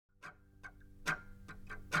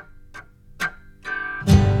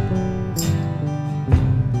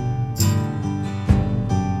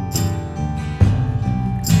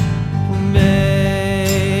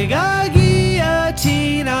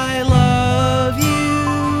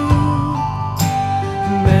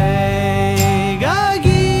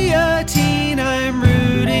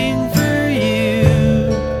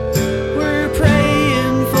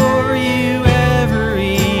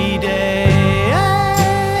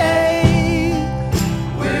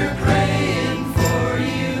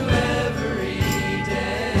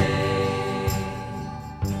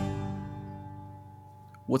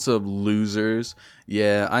what's up, losers?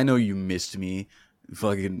 Yeah, I know you missed me.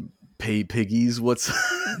 Fucking pay piggies. What's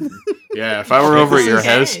Yeah, if I were over at your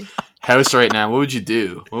Okay. house right now, what would you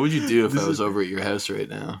do? What would you do if This I was is- over at your house right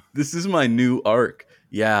now? this is my new arc.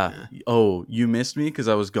 Yeah. Oh, you missed me because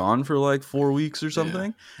I was gone for like 4 weeks or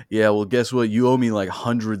something. Yeah. Well, guess what? You owe me like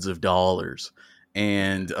hundreds of dollars,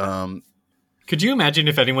 and Could you imagine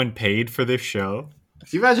if anyone paid for this show? Can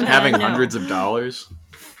you imagine having No. hundreds of dollars?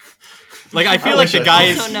 Like, I feel I like wish the I-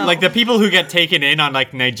 guys, I don't know. like the people who get taken in on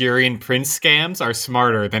like Nigerian prince scams are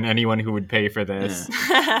smarter than anyone who would pay for this.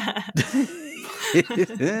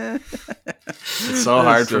 It's so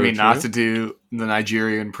hard for me not to do the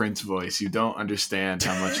Nigerian prince voice. You don't understand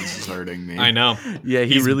how much this is hurting me. I know. yeah,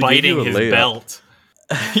 he He's really biting gave you his a layup. belt.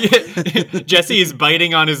 Jesse is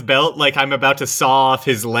biting on his belt like I'm about to saw off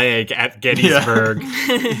his leg at Gettysburg.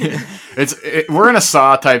 We're in a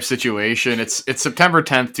Saw type situation. It's September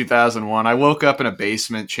 10th, 2001. I woke up in a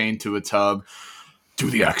basement chained to a tub. Do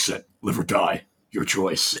the accent, live or die, your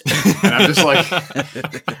choice. And I'm just like,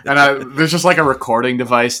 there's just like a recording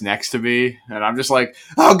device next to me, and I'm just like,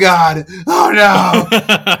 oh god, oh no.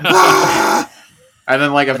 Ah! And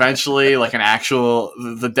then, like, eventually, like,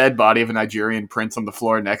 the dead body of a Nigerian prince on the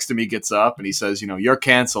floor next to me gets up, and he says, you're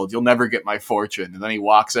canceled. You'll never get my fortune. And then he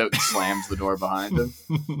walks out and slams the door behind him.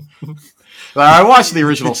 I watched the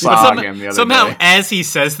original Saw again the other somehow, day. as he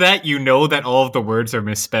says that, you know that all of the words are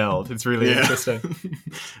misspelled. It's really Yeah. interesting.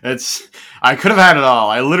 I could have had it all.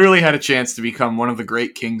 I literally had a chance to become one of the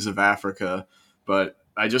great kings of Africa, but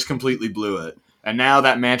I just completely blew it. And now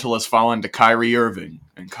that mantle has fallen to Kyrie Irving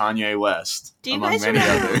and Kanye West, Do you among guys many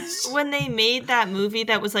remember others. when they made that movie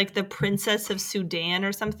that was like The Princess of Sudan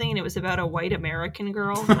or something, and it was about a white American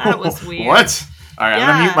girl? That was weird. What? All right, I'm going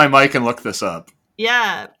to Yeah. mute my mic and look this up.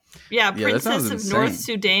 Yeah. Yeah, that Princess sounds of insane. North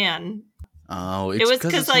Sudan. Oh, It it's was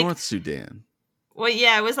because 'cause, it's like- North Sudan. Well,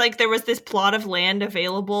 yeah, it was like there was this plot of land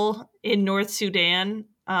available in North Sudan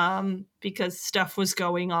because stuff was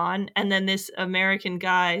going on. And then this American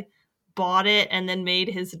guy bought it and then made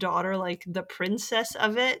his daughter like the princess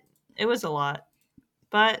of it. It was a lot.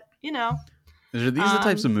 But, Are these the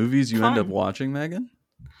types of movies you end up fun. watching, Megan?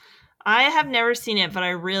 I have never seen it, but I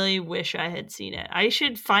really wish I had seen it. I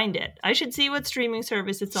should find it. I should see what streaming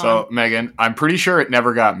service it's So, on. Megan, I'm pretty sure it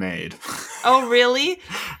never got made. Oh, really?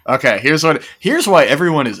 Okay, here's why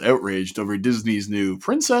everyone is outraged over Disney's new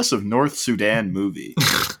Princess of North Sudan movie.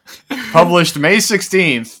 Published May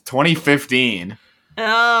 16th, 2015.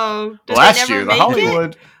 Oh, did Last they never year, the make it?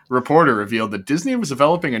 Hollywood Reporter revealed that Disney was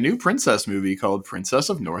developing a new princess movie called Princess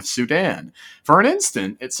of North Sudan. For an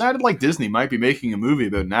instant, it sounded like Disney might be making a movie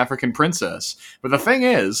about an African princess. But the thing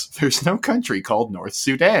is, there's no country called North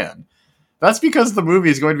Sudan. That's because the movie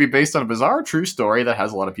is going to be based on a bizarre true story that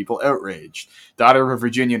has a lot of people outraged. Daughter of a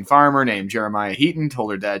Virginian farmer named Jeremiah Heaton told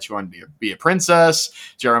her dad she wanted to be a princess.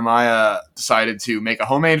 Jeremiah decided to make a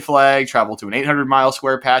homemade flag, travel to an 800-mile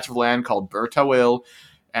square patch of land called Bertawil,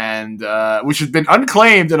 and which had been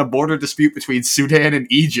unclaimed in a border dispute between Sudan and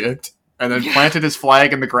Egypt, and then planted his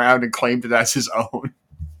flag in the ground and claimed it as his own.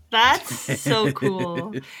 That's so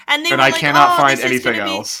cool. And they And were I like, cannot find this is anything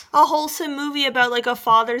gonna be else. a wholesome movie about like a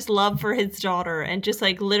father's love for his daughter, and just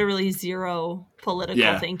like literally zero political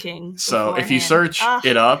Yeah. thinking. So if you beforehand. search Ah,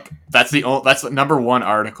 it up, that's the number one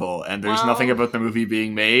article, and there's Wow. nothing about the movie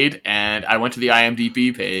being made. And I went to the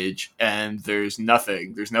IMDb page, and there's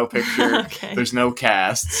nothing. There's no picture. Okay. There's no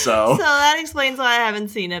cast. So So that explains why I haven't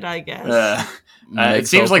seen it, I guess. Meg it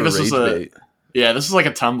seems fell like for this is rage bait. this is like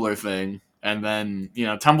a Tumblr thing. And then,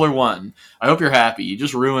 Tumblr won. I hope you're happy. You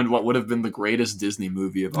just ruined what would have been the greatest Disney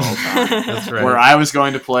movie of all time. That's right. Where I was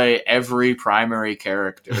going to play every primary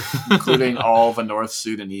character, including all the North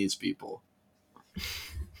Sudanese people.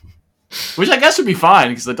 Which I guess would be fine,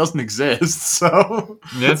 because it doesn't exist, so...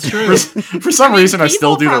 That's true. For some reason, I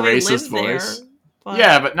still do the People probably racist live there, voice. but-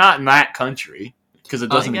 Yeah, but not in that country, because it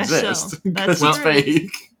doesn't guess so. exist. That's Because it's true.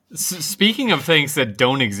 fake. Speaking of things that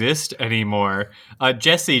don't exist anymore,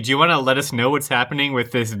 Jesse, do you want to let us know what's happening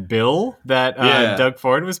with this bill that Yeah. Doug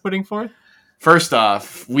Ford was putting forth? First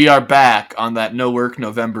off, we are back on that no work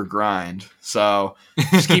November grind. So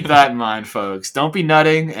just keep that in mind, folks. Don't be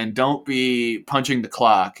nutting and don't be punching the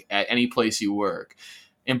clock at any place you work.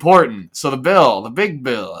 Important. So the big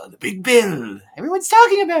bill everyone's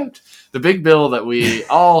talking about. The big bill that we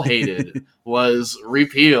all hated was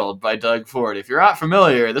repealed by Doug Ford. If you're not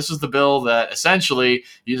familiar, this is the bill that essentially,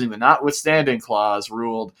 using the notwithstanding clause,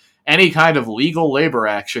 ruled any kind of legal labor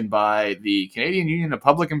action by the Canadian Union of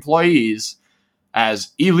Public Employees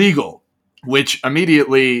as illegal, which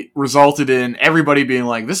immediately resulted in everybody being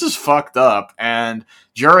like, this is fucked up. And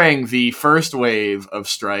during the first wave of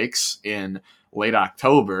strikes in late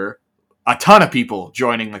October, a ton of people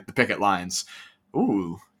joining like the picket lines.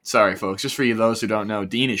 Ooh, sorry folks, just for you those who don't know,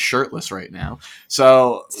 Dean is shirtless right now.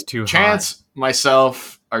 So It's too Chance,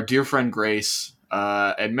 myself, our dear friend Grace,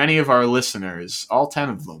 and many of our listeners, all 10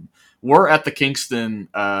 of them, were at the Kingston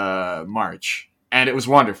march. And it was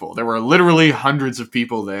wonderful. There were literally hundreds of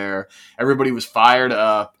people there. Everybody was fired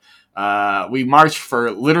up. We marched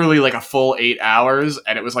for literally like a full 8 hours,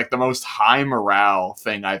 and it was like the most high morale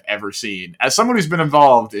thing I've ever seen. As someone who's been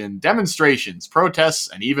involved in demonstrations, protests,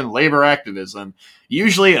 and even labor activism,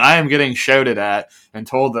 usually I am getting shouted at and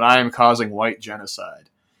told that I am causing white genocide.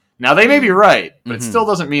 Now, they may be right, but it still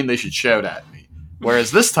doesn't mean they should shout at me.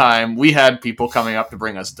 Whereas this time, we had people coming up to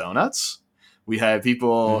bring us donuts. We had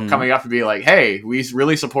people coming up to be like, hey, we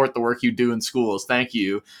really support the work you do in schools. Thank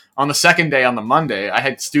you. On the second day, on the Monday, I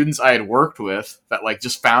had students I had worked with that like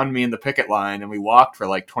just found me in the picket line, and we walked for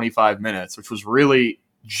like 25 minutes, which was really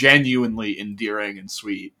genuinely endearing and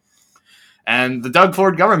sweet. And the Doug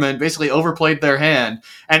Ford government basically overplayed their hand.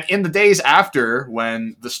 And in the days after,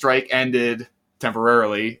 when the strike ended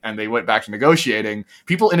temporarily and they went back to negotiating,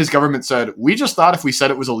 people in his government said, we just thought if we said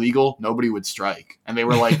it was illegal, nobody would strike. And they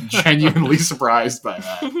were like genuinely surprised by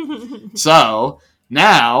that. So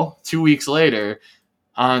now, 2 weeks later,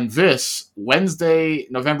 on this Wednesday,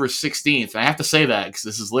 November 16th, and I have to say that because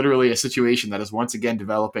this is literally a situation that is once again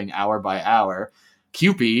developing hour by hour,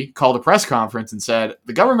 CUPE called a press conference and said,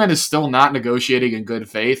 the government is still not negotiating in good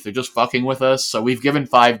faith. They're just fucking with us. So we've given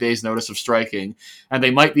 5 days notice of striking, and they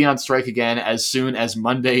might be on strike again as soon as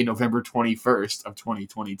Monday, November 21st of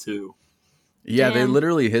 2022. Yeah, they Damn.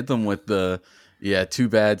 literally hit them with the, too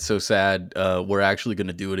bad, so sad. We're actually going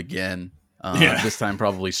to do it again. This time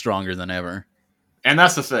probably stronger than ever. And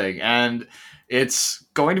that's the thing. And it's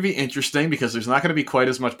going to be interesting because there's not going to be quite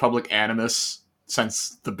as much public animus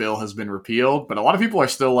since the bill has been repealed, but a lot of people are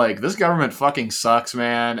still like, this government fucking sucks,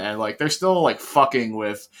 man, and like they're still like fucking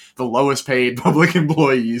with the lowest paid public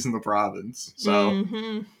employees in the province. So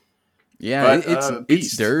yeah, but,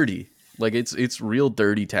 it's dirty. Like it's real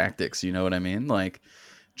dirty tactics, you know what I mean? Like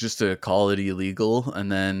just to call it illegal,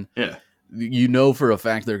 and then you know for a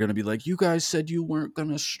fact they're going to be like, you guys said you weren't going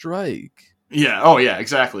to strike. Yeah, oh yeah,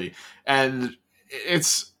 exactly. And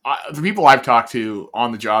it's the people I've talked to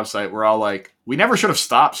on the job site were all like, we never should have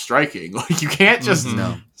stopped striking. Like, you can't just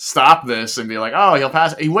stop this and be like, oh, he'll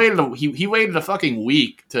pass. He waited a fucking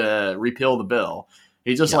week to repeal the bill.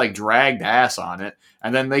 He just like dragged ass on it,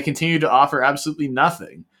 and then they continued to offer absolutely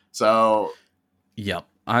nothing. So, yep,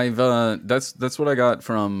 I've that's what I got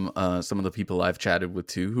from some of the people I've chatted with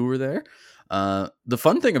too who were there. The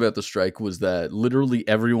fun thing about the strike was that literally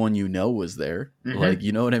everyone you know was there. Like,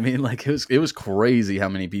 you know what I mean? Like it was crazy how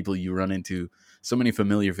many people you run into, so many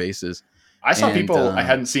familiar faces. I saw people I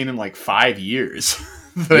hadn't seen in like 5 years.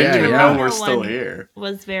 I didn't even know we're still here.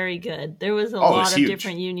 Was very good. There was a lot of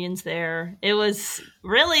different unions there. It was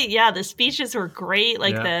really, the speeches were great.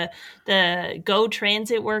 Like the Go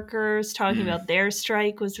Transit workers talking about their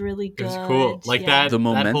strike was really good. It was cool. Like that. The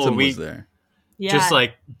momentum that whole week, was there. Yeah. Just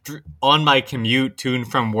like on my commute to and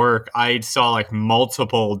from work, I saw like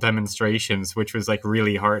multiple demonstrations, which was like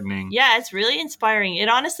really heartening. Yeah, it's really inspiring. It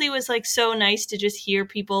honestly was like so nice to just hear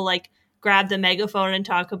people like grab the megaphone and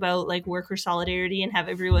talk about like worker solidarity and have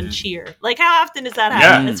everyone cheer. Like, how often does that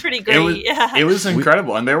happen? It's pretty great. It was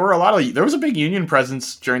incredible. And there was a big union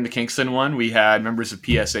presence during the Kingston one. We had members of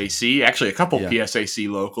PSAC, actually a couple PSAC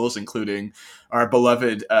locals, including our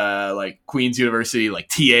beloved like Queen's University like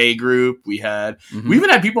TA group. We even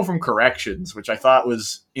had people from corrections, which I thought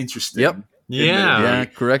was interesting. Yep. Yeah.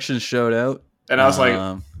 Corrections showed out. And I was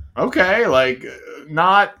like, okay, like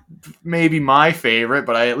not maybe my favorite,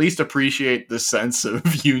 but I at least appreciate the sense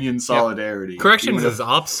of union solidarity. Corrections is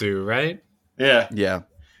OPSU, right? Yeah. Yeah.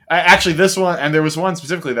 Actually, this one, and there was one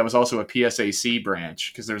specifically that was also a PSAC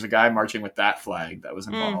branch, because there was a guy marching with that flag that was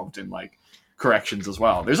involved in like corrections as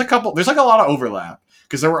well. There's like a lot of overlap,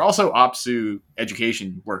 because there were also OPSU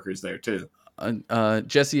education workers there too.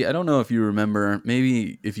 Jesse, I don't know if you remember,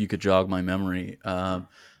 maybe if you could jog my memory,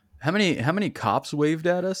 how many cops waved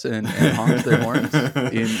at us and honked their horns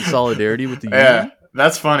in solidarity with the union? Yeah,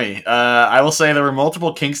 that's funny. I will say there were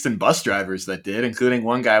multiple Kingston bus drivers that did, including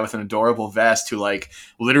one guy with an adorable vest who like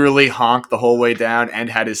literally honked the whole way down and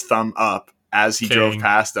had his thumb up as he drove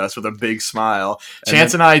past us with a big smile.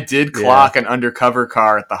 Chance and I did clock an undercover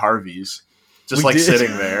car at the Harveys, just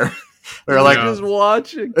sitting there. They were like, just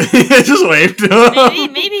watching. just waved.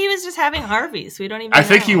 Maybe he was just having Harvey's. We don't even I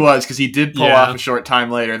think know. he was, because he did pull Yeah. off a short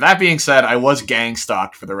time later. That being said, I was gang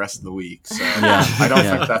stalked for the rest of the week, so I don't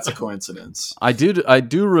think that's a coincidence. I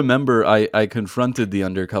do remember I confronted the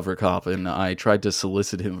undercover cop and I tried to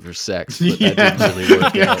solicit him for sex, but that didn't really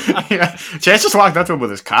work out. Yeah. Chance just walked up to him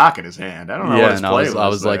with his cock in his hand. I don't know what Yeah, his and play I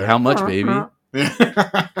was like, there. "How much, baby?"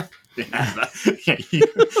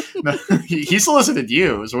 He solicited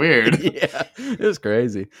you. It was weird. Yeah, it was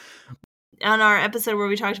crazy. On our episode where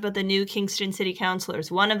we talked about the new Kingston City Councilors,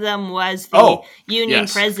 one of them was the union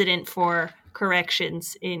yes. president for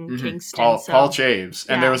corrections in Kingston. Paul Chaves.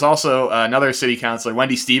 And yeah. there was also another city councilor,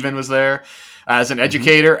 Wendy Stephen, was there as an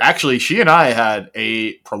educator. Actually, she and I had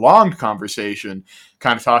a prolonged conversation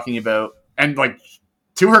kind of talking about, and like,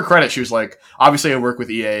 to her credit, she was like, obviously I work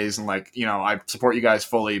with EAs and like, you know, I support you guys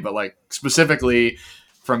fully, but like specifically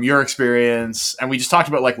from your experience, and we just talked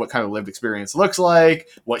about like what kind of lived experience looks like,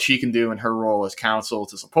 what she can do in her role as counsel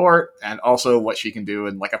to support, and also what she can do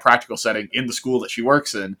in like a practical setting in the school that she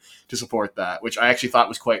works in to support that, which I actually thought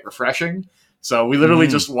was quite refreshing. So we literally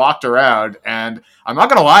just walked around, and I'm not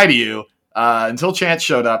going to lie to you, until Chance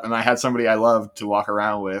showed up and I had somebody I loved to walk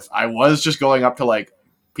around with, I was just going up to like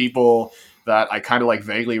people that I kind of like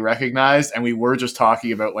vaguely recognized, and we were just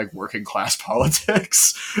talking about like working class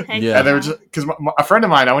politics. Yeah. And they were just, because a friend of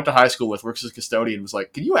mine I went to high school with works as a custodian, was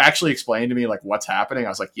like, "Can you actually explain to me like what's happening?" I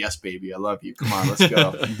was like, "Yes, baby, I love you. Come on, let's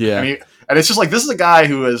go." Yeah, And it's just like, this is a guy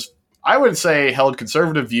who has, I would say, held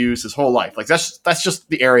conservative views his whole life. Like that's just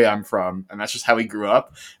the area I'm from, and that's just how he grew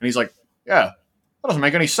up. And he's like, "Yeah, that doesn't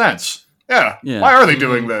make any sense. Yeah. Why are they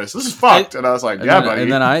doing this? This is fucked." And I was like, buddy.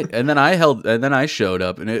 And then I showed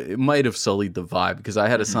up, and it might have sullied the vibe because I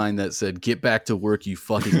had a sign that said, "Get back to work, you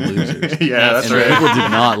fucking losers." Yeah, that's and right. people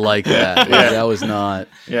did not like that. Like, Yeah. that was not.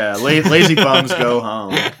 Yeah, lazy bums go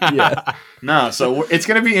home. Yeah. No, so it's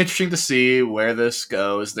going to be interesting to see where this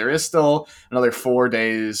goes. There is still another 4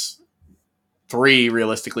 days, 3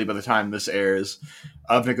 realistically by the time this airs,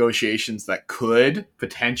 of negotiations that could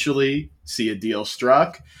potentially see a deal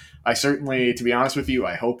struck. I certainly, to be honest with you,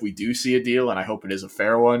 I hope we do see a deal, and I hope it is a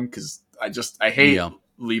fair one, because I hate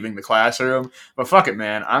leaving the classroom. But fuck it,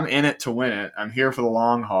 man. I'm in it to win it. I'm here for the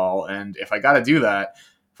long haul, and if I got to do that,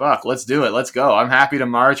 fuck, let's do it. Let's go. I'm happy to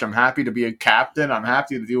march. I'm happy to be a captain. I'm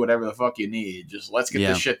happy to do whatever the fuck you need. Just let's get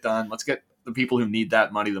this shit done. Let's get the people who need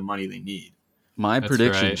that money the money they need. That's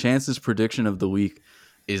prediction, right. Chance's prediction of the week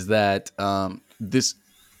is that this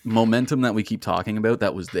momentum that we keep talking about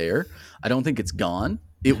that was there, I don't think it's gone.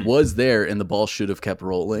 It was there, and the ball should have kept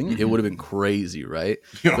rolling. It would have been crazy, right?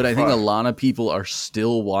 But I think a lot of people are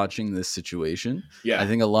still watching this situation. Yeah. I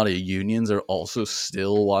think a lot of unions are also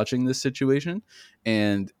still watching this situation.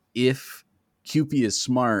 And if CUPE is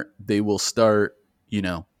smart, they will start,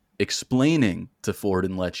 explaining to Ford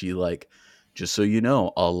and Lecce, like, just so you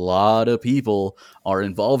know, a lot of people are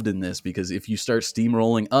involved in this, because if you start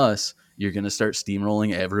steamrolling us, you're going to start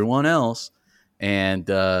steamrolling everyone else. And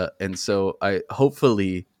so I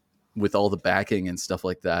hopefully, with all the backing and stuff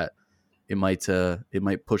like that, it might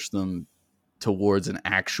push them towards an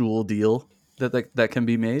actual deal that can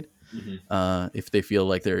be made. If they feel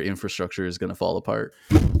like their infrastructure is going to fall apart.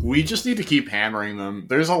 We just need to keep hammering them.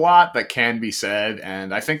 There's a lot that can be said,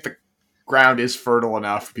 and I think the ground is fertile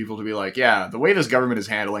enough for people to be like, yeah, the way this government is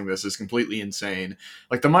handling this is completely insane.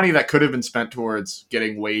 Like, the money that could have been spent towards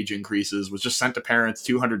getting wage increases was just sent to parents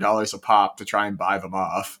 $200 a pop to try and buy them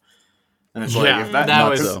off. And it's like, if that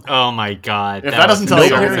was oh my god. If that doesn't tell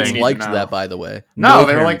you parents everything, liked that, by the way. No,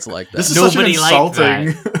 they were like, that. This is Nobody such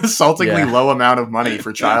an insultingly Yeah. low amount of money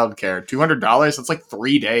for childcare. $200, that's like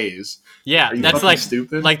 3 days. Yeah, Are you that's fucking like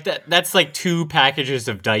stupid? Like that's like 2 packages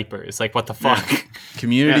of diapers. Like, what the fuck?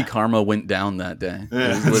 Community karma went down that day. Yeah, It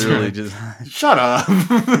was that's literally right. just Shut up.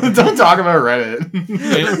 Don't talk about Reddit.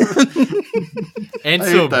 And I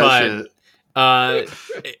so, hate that but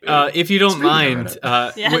shit. if you don't Speaking of mind,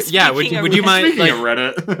 Reddit. would you mind, Speaking like, of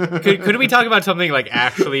Reddit. could we talk about something like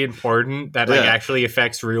actually important that like Yeah. actually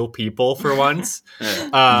affects real people for once?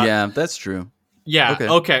 yeah, that's true. Yeah.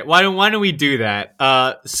 Okay. Why don't we do that?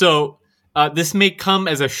 So this may come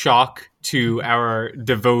as a shock to our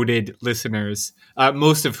devoted listeners,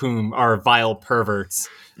 most of whom are vile perverts.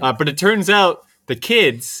 But it turns out the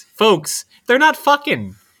kids, folks, they're not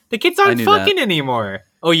fucking. The kids aren't knew fucking that. anymore.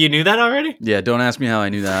 Oh, you knew that already? Yeah, don't ask me how I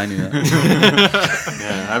knew that. I knew that.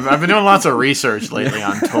 Yeah, I've been doing lots of research lately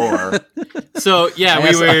on Tor. So yeah,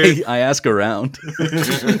 I ask around.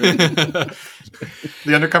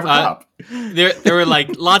 The undercover cop. There were like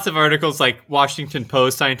lots of articles, like Washington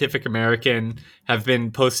Post, Scientific American have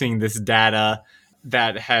been posting this data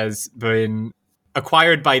that has been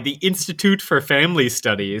acquired by the Institute for Family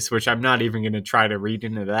Studies, which I'm not even going to try to read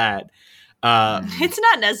into that. It's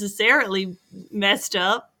not necessarily messed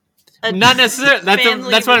up. Not necessarily.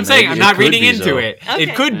 That's what I'm saying. I'm It not could reading be, into though. it. Okay.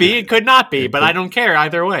 It could be. It could not be. It But could- I don't care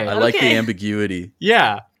either way. I like the Okay. ambiguity.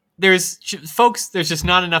 Yeah. There's just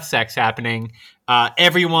not enough sex happening.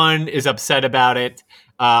 Everyone is upset about it.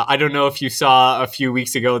 I don't know if you saw a few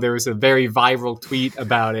weeks ago, there was a very viral tweet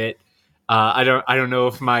about it. I don't know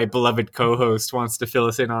if my beloved co-host wants to fill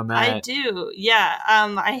us in on that. I do. Yeah.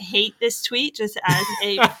 I hate this tweet just as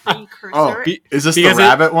a precursor. Oh, Be- is this the because it-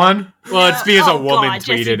 rabbit one? Well, it's because a Oh, woman God,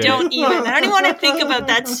 Jesse, tweeted don't it. even. I don't even want to think about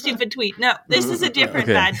that stupid tweet. No, this is a different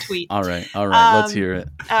Okay. bad tweet. All right. Let's Um, hear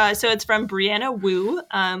it. So it's from Brianna Wu,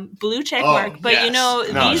 blue check Oh, mark. But yes. you know,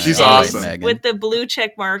 No, these she's days awesome. Megan. with the blue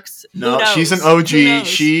check marks, who No, knows? she's an Who OG. knows?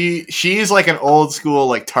 She's like an old school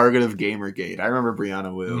like target of Gamergate. I remember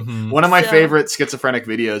Brianna Wu. Mhm. One of my So- favorite schizophrenic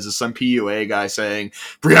videos is some PUA guy saying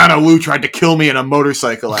Brianna Wu tried to kill me in a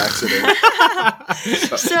motorcycle accident.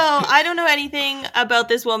 So I don't know anything about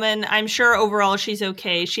this woman. I'm sure overall she's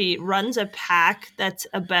okay. She runs a PAC that's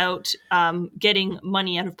about getting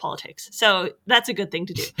money out of politics. So that's a good thing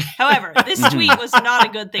to do. However, this tweet was not a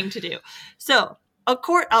good thing to do. So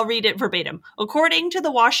I'll read it verbatim. According to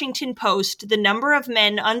the Washington Post, the number of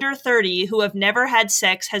men under 30 who have never had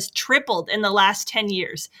sex has tripled in the last 10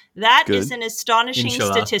 years. That Good. is an astonishing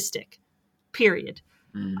Inshallah. statistic. Period.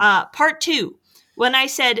 Mm. Part 2. When I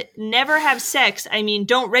said never have sex, I mean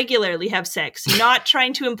don't regularly have sex, not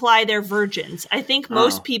trying to imply they're virgins. I think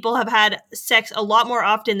most Oh. people have had sex a lot more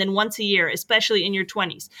often than once a year, especially in your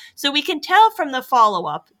 20s. So we can tell from the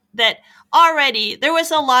follow-up that already there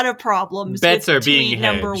was a lot of problems Bets with are being tweet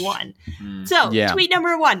number hedged. 1. Mm. So, Yeah. tweet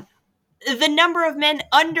number 1. The number of men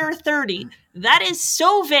under 30. That is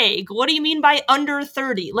so vague. What do you mean by under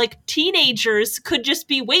 30? Like teenagers could just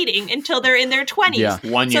be waiting until they're in their 20s. Yeah.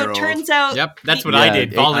 1 So year it old. turns out Yep, that's what Yeah, I did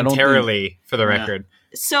I don't think- voluntarily, for the Yeah. record.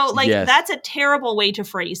 So, like, Yes. that's a terrible way to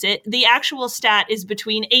phrase it. The actual stat is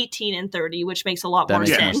between 18 and 30, which makes a lot That more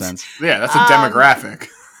makes sense. more sense. Yeah, that's a Um, demographic.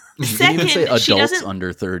 You can even say Second, she adults doesn't.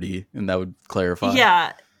 under 30, and that would clarify.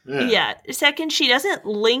 Yeah, Yeah. yeah. Second, she doesn't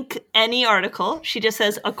link any article. She just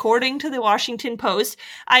says, according to the Washington Post.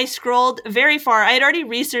 I scrolled very far. I had already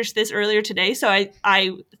researched this earlier today, so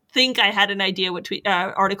I think I had an idea what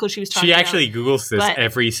article she was talking She about. actually Googles this But-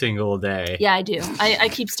 every single day. Yeah, I do. I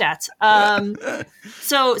keep stats.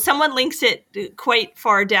 So someone links it quite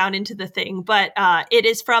far down into the thing, but it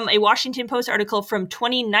is from a Washington Post article from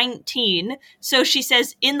 2019. So she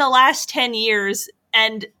says, in the last 10 years,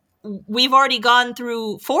 and we've already gone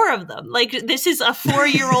through 4 of them. Like, this is a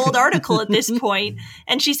 4-year-old article at this point.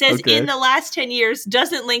 And she says, Okay. in the last 10 years,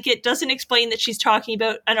 doesn't link it, doesn't explain that she's talking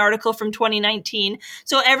about an article from 2019.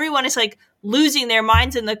 So everyone is like losing their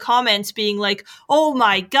minds in the comments, being like, oh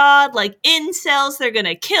my God, like incels, they're going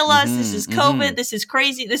to kill us. This is COVID. This is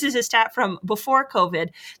crazy. This is a stat from before COVID.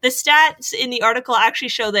 The stats in the article actually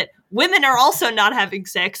show that women are also not having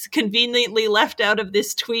sex, conveniently left out of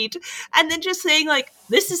this tweet. And then just saying, like,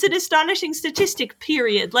 this is an astonishing statistic,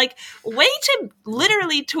 period. Like, way to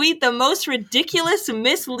literally tweet the most ridiculous,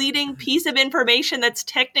 misleading piece of information that's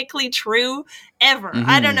technically true ever.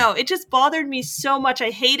 I don't know. It just bothered me so much. I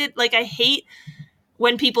hate it. Like, I hate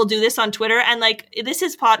when people do this on Twitter. And, like, this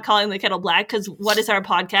is pot calling the kettle black, because what is our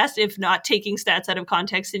podcast if not taking stats out of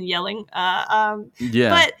context and yelling? Yeah.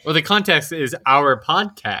 But Well, the context is our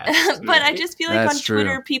podcast. but I just feel like That's on true.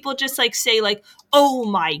 Twitter, people just like say like, "Oh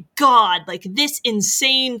my God, like this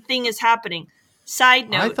insane thing is happening." Side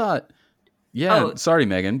I note, thought, yeah, Oh. sorry,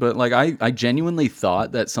 Megan, but like I genuinely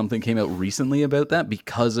thought that something came out recently about that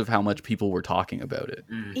because of how much people were talking about it.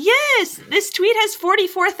 yes, this tweet has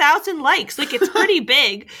 44,000 likes. Like, it's pretty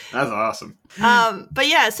big. That's awesome. But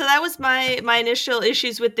yeah, so that was my initial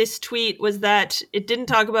issues with this tweet, was that it didn't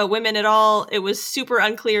talk about women at all. It was super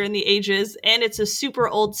unclear in the ages, and it's a super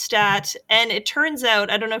old stat. And it turns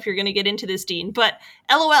out, I don't know if you're going to get into this, Dean, but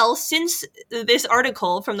LOL, since this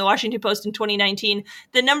article from the Washington Post in 2019,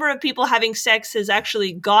 the number of people having sex has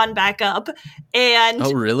actually gone back up, and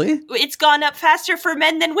Oh, really? it's gone up faster for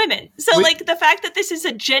men than women. So, Wait. like, the fact that this is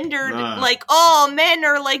a gendered, Ah. like, oh, men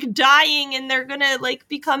are, like, dying and they're gonna, like,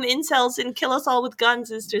 become incels and kill us all with guns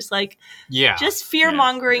is just, like, Yeah. just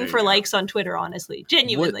fear-mongering there you for go. likes on Twitter, honestly.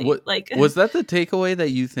 Genuinely. What- like, Was that the takeaway that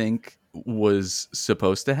you think was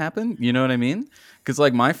supposed to happen? You know what I mean? Because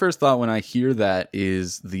like my first thought when I hear that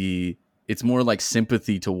is it's more like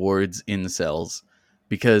sympathy towards incels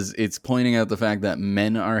because it's pointing out the fact that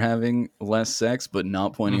men are having less sex, but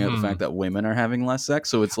not pointing out the fact that women are having less sex.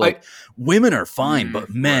 So it's like women are fine, but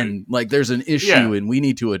men, like, there's an issue and we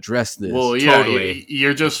need to address this. Well, yeah, Totally.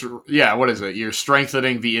 you're just what is it? You're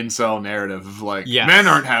strengthening the incel narrative of like men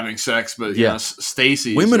aren't having sex, but you know,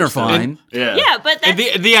 Stacy, women are fine. Yeah, but that's... And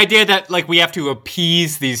the idea that like we have to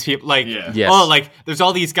appease these people, like oh, like there's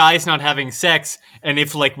all these guys not having sex, and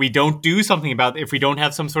if like we don't do something about it, if we don't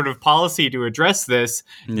have some sort of policy to address this,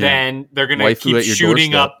 then they're gonna keep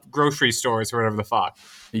shooting up grocery stores or whatever the fuck.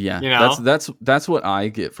 Yeah, you know? that's what I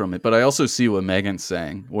get from it. But I also see what Megan's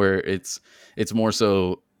saying, where it's more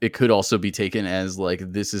so it could also be taken as like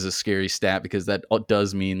this is a scary stat because that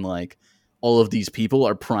does mean like all of these people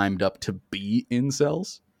are primed up to be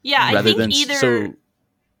incels. Yeah, I think either.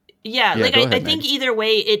 I think Meg. either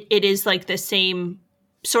way, it is like the same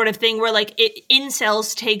sort of thing where like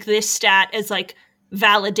incels take this stat as like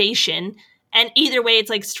validation. And either way, it's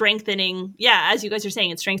like strengthening, as you guys are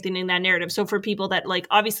saying, it's strengthening that narrative. So for people that like,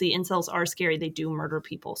 obviously incels are scary, they do murder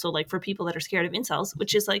people. So like for people that are scared of incels,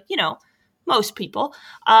 which is like, you know, most people,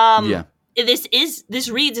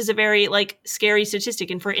 this reads as a very like scary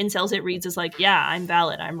statistic. And for incels, it reads as like, I'm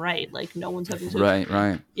valid, I'm right. Like no one's having sex.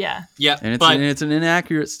 Right. Yeah. And it's an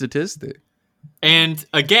inaccurate statistic. And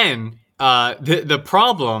again, the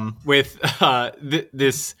problem with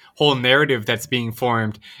this whole narrative that's being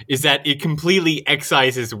formed is that it completely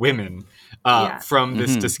excises women from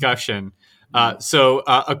this discussion. So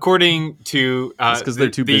according to because they're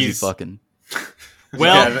too busy fucking.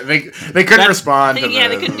 Well, they couldn't respond. They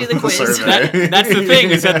couldn't do the quiz. survey. That's the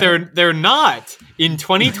thing, is that they're not. In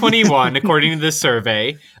 2021, according to this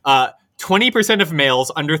survey, 20% of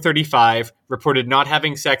males under 35 reported not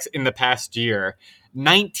having sex in the past year.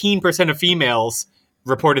 19% of females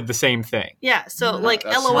reported the same thing. Yeah, so like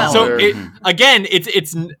LOL. smaller. So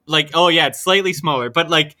it's like, oh yeah, it's slightly smaller, but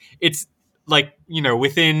like it's like, you know,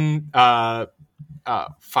 within what's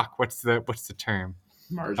the term?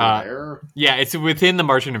 Margin of error. Yeah, it's within the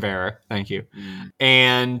margin of error. Thank you.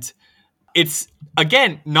 And it's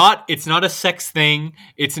again it's not a sex thing.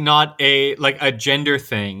 It's not a gender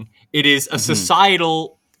thing. It is a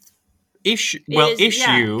societal issue.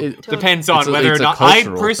 It depends on whether or not. I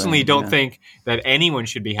personally don't think that anyone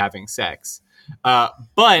should be having sex.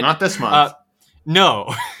 But not this month.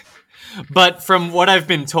 No. But from what I've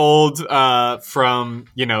been told from,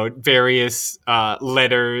 you know, various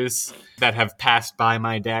letters that have passed by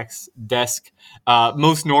my desk,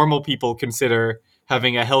 most normal people consider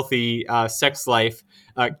having a healthy sex life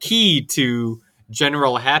key to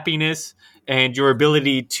general happiness and your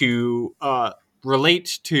ability to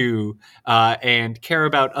relate to and care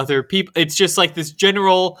about other people. It's just like this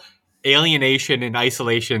general alienation and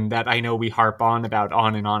isolation that I know we harp on about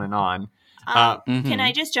on and on and on. Can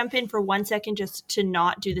I just jump in for 1 second just to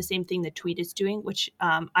not do the same thing the tweet is doing, which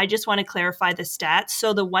I just want to clarify the stats.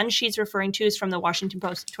 So the one she's referring to is from the Washington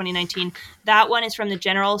Post 2019. That one is from the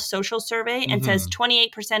General Social Survey and says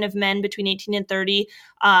 28% of men between 18 and 30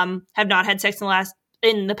 have not had sex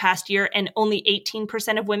in the past year, and only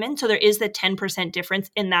 18% of women. So there is the 10% difference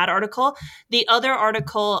in that article. The other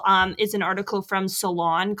article is an article from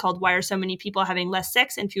Salon called Why Are So Many People Having Less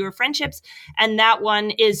Sex and Fewer Friendships? And that one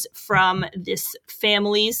is from this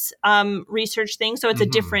families research thing. So it's a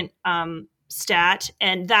different stat.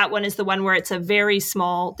 And that one is the one where it's a very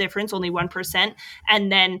small difference, only 1%.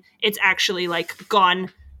 And then it's actually like gone,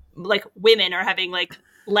 like women are having like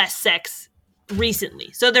less sex recently.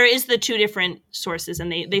 So there is the two different sources, and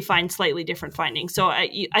they find slightly different findings. So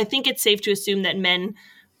I think it's safe to assume that men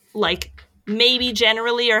like maybe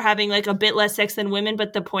generally are having like a bit less sex than women,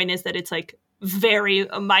 but the point is that it's like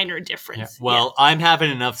a minor difference. Yeah. Well, I'm having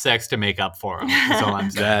enough sex to make up for them. That's all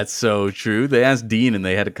I'm saying. That's so true. They asked Dean and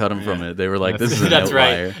they had to cut him from it. They were like, this is an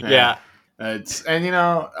outlier. Right. Yeah. And you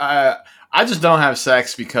know, I just don't have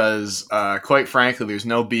sex because quite frankly, there's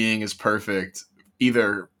no being as perfect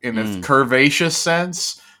either in a curvaceous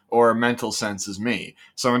sense or a mental sense as me.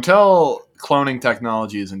 So until cloning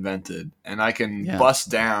technology is invented and I can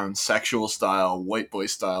bust down sexual style, white boy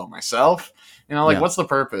style myself, you know, like what's the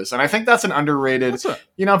purpose? And I think that's an underrated,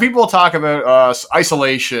 you know, people talk about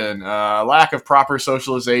isolation, lack of proper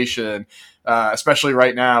socialization, especially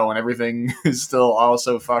right now when everything is still all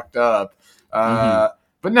so fucked up. But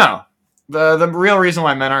no. The real reason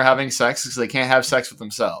why men are having sex is they can't have sex with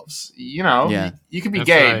themselves. You know, you can be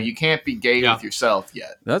gay, but you can't be gay with yourself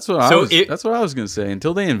yet. That's what I was going to say.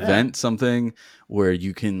 Until they invent something where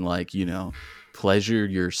you can, like, you know, pleasure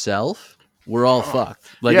yourself, we're all fucked.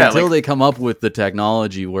 Like Yeah, until like- they come up with the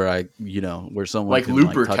technology where where someone Like can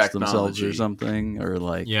Looper touch themselves or technology. something, or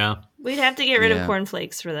like Yeah. We'd have to get rid Yeah. of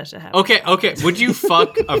cornflakes for that to happen. Okay. Would you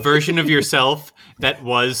fuck a version of yourself that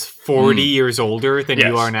was 40 years older than you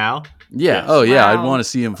Yes. are now? yeah, Yes. oh yeah, I'd Wow. want to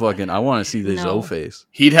see him I want to see this No. O face.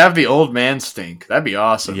 He'd have the old man stink. That'd be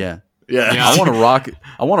awesome. Yeah. Yeah. Yeah. I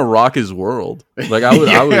want to rock his world. Like I would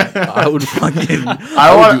fucking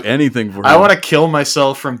I would wanna- do anything for him. I want to kill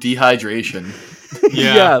myself from dehydration.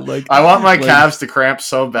 yeah, like I want my Like- calves to cramp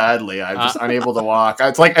so badly. I'm just unable to walk.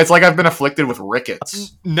 It's like I've been afflicted with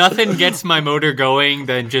rickets. Nothing gets my motor going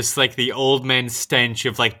than just like the old man stench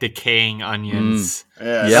of like decaying onions.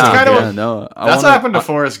 Yeah. yeah, That's kind of yeah, no. that's what happened to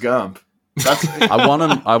Forrest Gump. That's I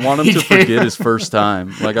want him He to gave- forget his first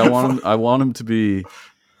time. Like I want him to be,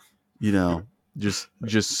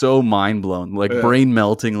 just so mind blown, like Yeah. brain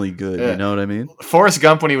meltingly good. Yeah. You know what I mean? Forrest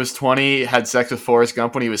Gump when he was 20 had sex with Forrest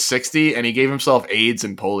Gump when he was 60, and he gave himself AIDS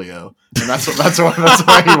and polio, and that's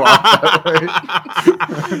why he walked that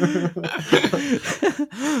way.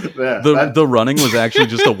 Yeah, The running was actually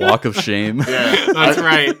just a walk of shame. yeah, That's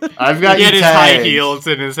right. I've got He had you his high tagged. heels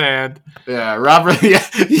in his hand. Yeah, Robert. Yeah,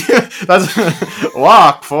 that's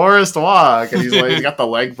walk, Forrest, walk, and he's got the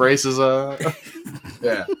leg braces.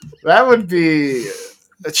 Yeah, that would be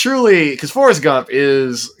truly because Forrest Gump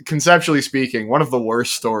is conceptually speaking one of the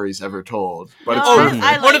worst stories ever told. But it's No, perfect.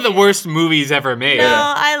 I like One of the it. worst movies ever made. No,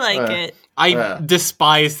 I like Yeah. it. I Yeah.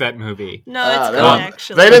 despise that movie. No, it's they good don't-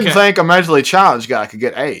 actually. They didn't Okay. think a mentally challenged guy could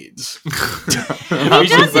get AIDS. He That's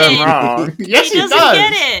doesn't. them wrong. Yes, he doesn't does.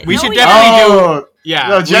 get it. We No, should he definitely doesn't. Oh, Yeah.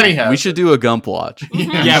 no, Jenny has. We should do a Gump watch.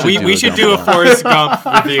 Yeah, we should do a Gump watch. Forrest Gump review.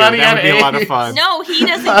 thought he That would had be a lot of AIDS. fun. No, he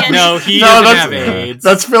doesn't get No, it. he No, doesn't that's- have AIDS.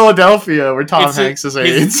 That's Philadelphia, where Tom It's a- Hanks has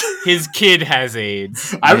AIDS. His kid has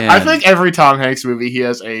AIDS. I Man. think every Tom Hanks movie he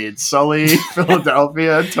has AIDS. Sully,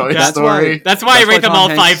 Philadelphia, Toy That's Story. That's why I That's why rate them Tom all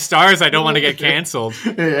Hanks- 5 stars. I don't want to get canceled.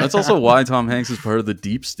 Yeah. That's also why Tom Hanks is part of the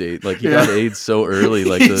deep state. Like he Yeah. got AIDS so early.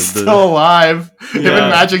 Like He's still alive. Him Yeah. and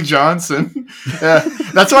Magic Johnson. Yeah.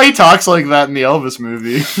 That's why he talks like that in the Elvis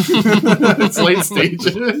movie. It's late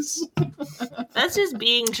stages. That's just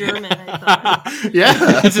being German, I thought.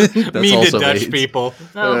 Yeah. It's just That's mean to also Dutch AIDS. people.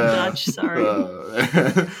 Oh, Yeah. Dutch, sorry.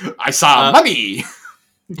 I saw money.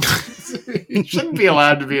 He shouldn't be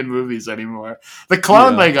allowed to be in movies anymore. The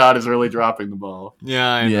clone Yeah. they got is really dropping the ball. Yeah,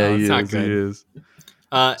 I know. yeah, it's he not is. good. He is.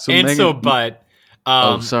 So And Megan- so, but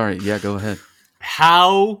Oh, sorry. Yeah, go ahead.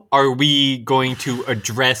 how are we going to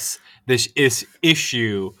address this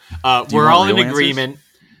issue? you We're want all in real answers? agreement.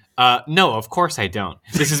 No, of course I don't.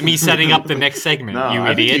 This is me setting up the next segment, No, you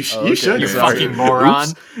I think idiot. you should. You Sorry. fucking moron.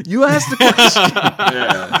 Oops. You asked the question.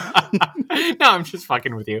 Yeah. No, I'm just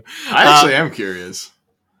fucking with you. I actually am curious.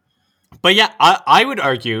 But yeah, I would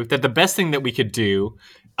argue that the best thing that we could do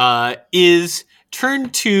is turn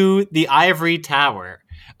to the ivory tower.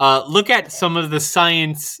 Look at some of the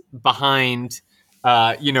science behind,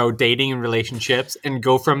 dating and relationships, and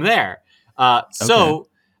go from there. So,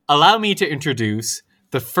 allow me to introduce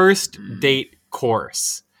the first date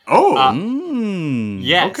course. Oh,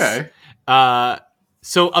 Yes. okay.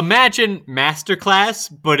 So imagine masterclass,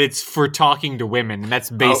 but it's for talking to women, and that's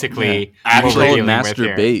basically yeah. what Actually, we're Call it dealing master with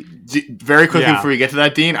here. bait. Very quickly Yeah. before we get to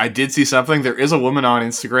that, Dean, I did see something. There is a woman on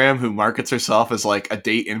Instagram who markets herself as like a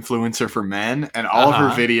date influencer for men, and all of her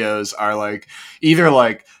videos are like either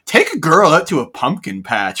like take a girl out to a pumpkin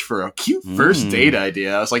patch for a cute first date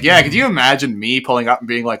idea. I was like, yeah, could you imagine me pulling up and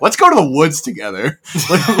being like, let's go to the woods together?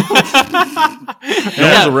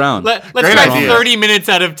 No one's around. Let's Great drive idea. 30 minutes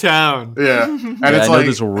out of town. Yeah, and Yeah, it's I know like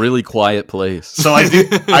this really quiet place. so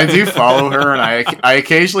I do follow her, and I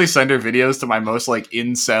occasionally send her videos to my most like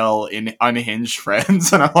incel unhinged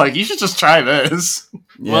friends, and I'm like, you should just try this.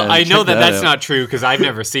 Yeah, Well, I know check that that's out. not true because I've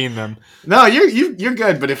never seen them. No, you're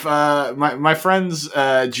good. But if my friends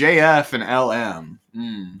JF and LM,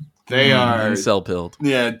 they are incel pilled.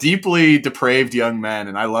 deeply depraved young men,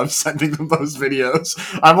 and I love sending them those videos.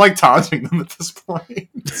 I'm like taunting them at this point.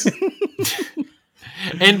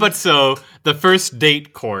 So the first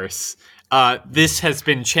date course. This has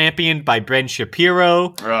been championed by Ben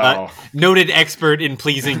Shapiro, noted expert in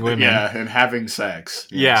pleasing women. Yeah, and having sex.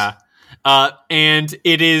 Yeah. And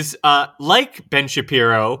it is, like Ben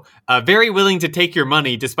Shapiro, very willing to take your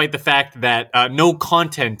money despite the fact that no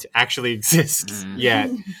content actually exists yet.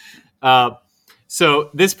 So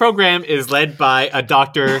this program is led by a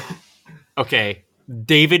Dr.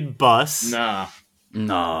 David Buss. Nah.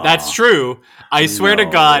 No, That's true. I swear to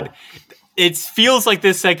No. God, it feels like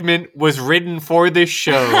this segment was written for this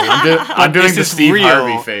show. I'm doing this the is Steve real.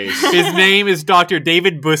 Harvey face. His name is Dr.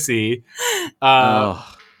 David Bussy. Oh,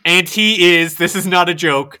 And he is, this is not a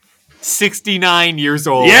joke, 69 years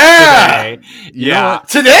old Yeah! today. You know what?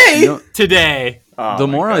 Today? You know, Today. Oh the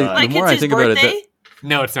my more God. I Like the more it's I his think about birthday? it,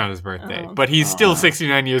 No, it's not his birthday, Oh. but he's still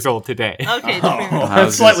 69 years old today. Okay, Oh. fair enough. I was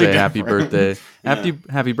gonna Slightly say happy different. birthday, Yeah.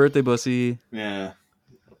 happy birthday, Bussy. Yeah.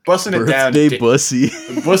 Bussing it down. Birthday, Bussy.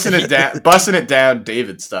 Bussing it down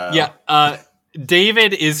David style. Yeah,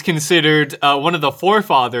 David is considered one of the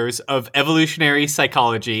forefathers of evolutionary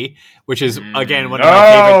psychology, which is, again, one of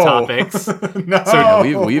my favorite topics. No. So,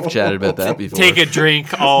 Yeah, we've chatted about that before. Take a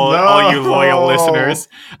drink, all you loyal No. listeners.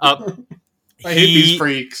 I hate these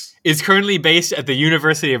freaks. Is currently based at the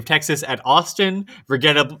University of Texas at Austin,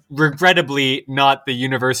 regrettably not the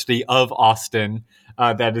University of Austin,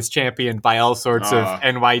 that is championed by all sorts of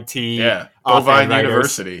NYT Yeah. author Bovine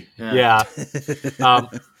writers. University. Yeah.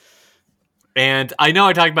 And I know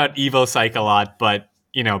I talk about Evo Psych a lot, but,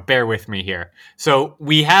 bear with me here. So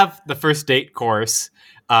we have the first date course,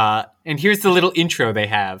 and here's the little intro they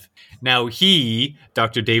have. Now he,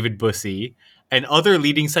 Dr. David Bussy, and other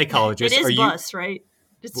leading It psychologists is are bus, right?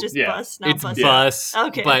 It's just Yeah. bus, not It's bus. bus,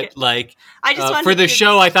 Okay, but okay. I just wanted for the to-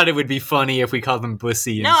 show, I thought it would be funny if we called them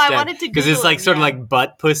Bussy No, instead. I wanted to because it's Google like it, sort of yeah. like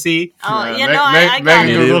butt pussy. Oh, Yeah, yeah, no, I got Megan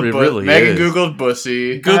it. Googled, It really Megan is. Googled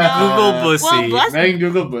Bussy. Google Well, Bussy. Megan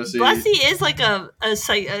Googled Bussy. Bussy is like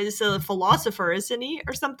is a philosopher, isn't he,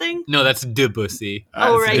 or something? No, that's Debussy.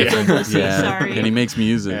 Oh, That's right, different. Bussy, yeah, sorry. and he makes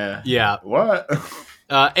music. Yeah. Yeah. What?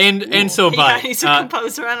 And so, Yeah, but he's a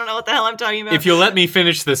composer. I don't know what the hell I'm talking about. if you'll let me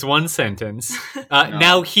finish this one sentence,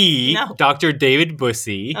 now he, No. Dr. David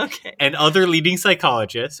Bussy, Okay. and other leading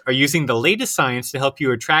psychologists are using the latest science to help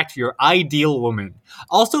you attract your ideal woman.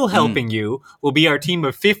 Also helping you will be our team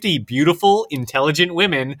of 50 beautiful, intelligent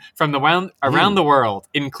women from around the world,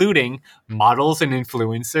 including models and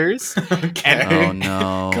influencers, Okay. Oh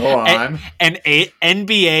no. Go on. an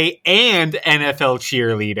NBA and NFL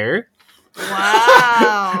cheerleader.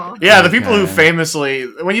 Wow. Yeah, the people who Okay. famously,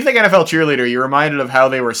 when you think NFL cheerleader, you're reminded of how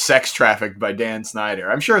they were sex trafficked by Dan Snyder.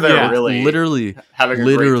 I'm sure they're Yeah, really Literally, having a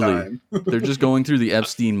great literally, time. they're just going through the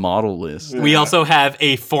Epstein model list. We also have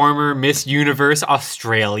a former Miss Universe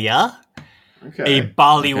Australia, Okay. a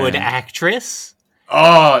Bollywood Okay. okay. actress.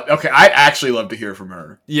 I'd actually love to hear from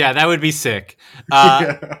her. Yeah, that would be sick.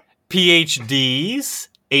 PhDs,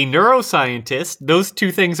 a neuroscientist. Those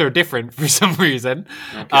two things are different for some reason.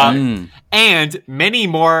 And many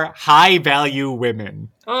more high-value women.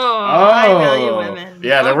 Oh, high value Oh. women.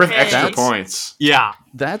 Yeah, they're worth Okay. extra That's- points. Yeah.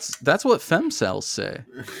 That's what femcells say.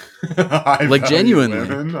 High-value genuinely.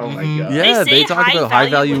 women. Oh my Mhm. god. Yeah, say they talk about high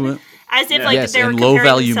value women? women. As if Yeah. like Yes, they were and comparing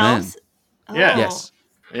low-value men. themselves. Yeah. Oh. Yes.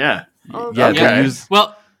 Yeah. Oh, Yeah, okay. they Okay. use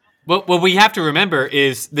Well, what we have to remember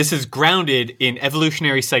is this is grounded in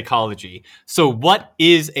evolutionary psychology. So what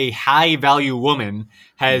is a high-value woman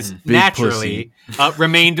has naturally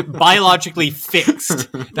remained biologically fixed.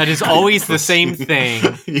 That is always the same thing.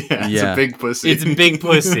 Yeah, it's Yeah. a big pussy. It's big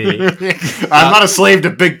pussy. I'm not a slave to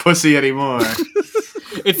big pussy anymore.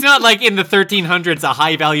 It's not like in the 1300s a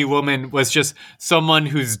high-value woman was just someone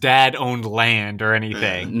whose dad owned land or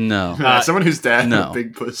anything. no. Someone who's dad had no. a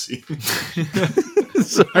big pussy.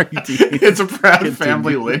 Sorry, Dean. It's a proud Continue.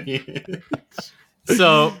 family lineage.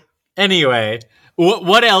 So, anyway,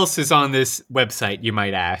 what else is on this website, you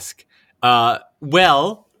might ask?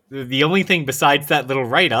 Well, the only thing besides that little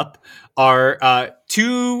write-up are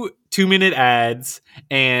two-minute ads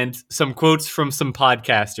and some quotes from some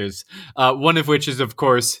podcasters, one of which is, of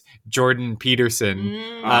course, Jordan Peterson,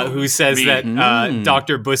 who says me. that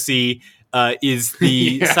Dr. Bussy is the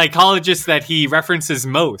Yeah. psychologist that he references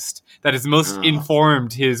most, that has most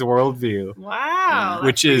informed his worldview, Wow.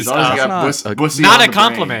 which He's is always That's got not a- pussy not on a the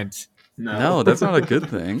compliment. brain. No, that's not a good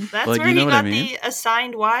thing. That's like, where you know he what got I mean? the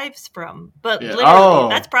assigned wives from. But Yeah. literally, Oh.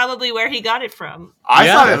 that's probably where he got it from. I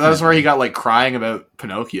Yeah. thought that was where he got like crying about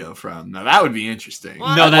Pinocchio from. Now that would be interesting.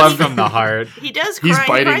 Well, No, I'd that's love- from the heart. He does He's cry.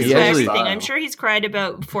 biting He cries his about own everything. style. I'm sure he's cried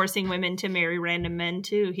about forcing women to marry random men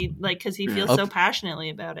too. He because he feels Up- so passionately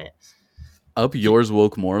about it. Up yours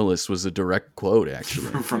woke moralist was a direct quote,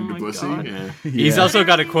 actually. From Oh the my pussy. God. Yeah. He's Yeah. also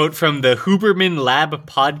got a quote from the Huberman Lab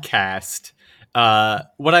podcast.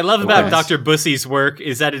 What I love about Nice. Dr. Bussy's work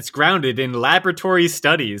is that it's grounded in laboratory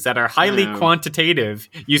studies that are highly Yeah. quantitative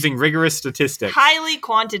using rigorous statistics. Highly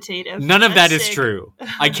quantitative. None of that That's is sick. true.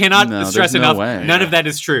 I cannot No, stress there's no enough. way. None of that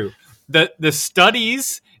is true. The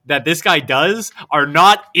studies that this guy does are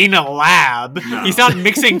not in a lab. No. He's not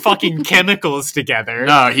mixing fucking chemicals together.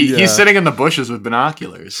 No, Yeah. he's sitting in the bushes with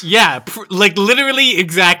binoculars. Yeah, like literally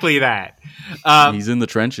exactly that. He's in the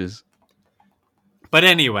trenches. But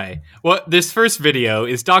anyway, this first video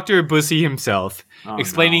is Dr. Bussy himself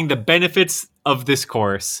explaining the benefits of this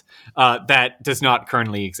course that does not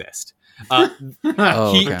currently exist.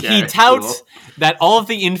 Oh, he okay. touts that all of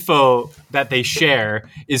the info that they share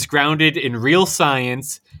is grounded in real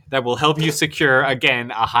science that will help you secure,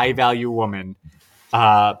 again, a high-value woman.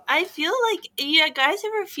 I feel like, guys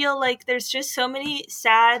ever feel like there's just so many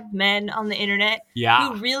sad men on the internet Yeah.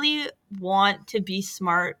 who really want to be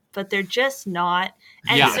smart, but they're just not.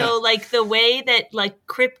 And Yeah. so, like, the way that, like,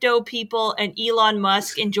 crypto people and Elon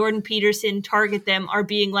Musk and Jordan Peterson target them are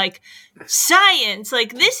being like, science,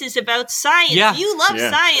 like, this is about science. Yeah. You love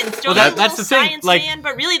Yeah. science. Don't Well, you, that's little the thing, science like- fan?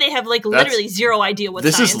 But really, they have, like, literally zero idea what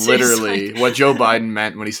This science is literally Like, what Joe Biden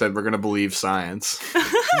meant when he said we're going to believe science.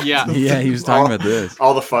 Yeah. Yeah, he was talking about this.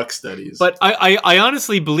 All the fuck studies. But I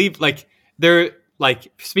honestly believe, like, they're,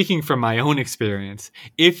 like, speaking from my own experience,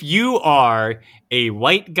 if you are a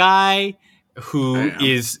white guy who I am.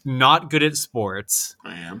 is not good at sports,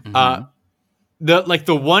 I am.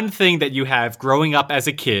 the one thing that you have growing up as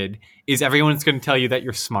a kid is everyone's going to tell you that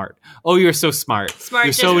you're smart. Oh, you're so smart. smart You're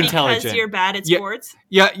just so because intelligent. you're bad at Yeah. sports.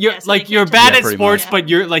 Yeah, you're Yeah, so like they you're can't bad Yeah, at pretty sports, much. but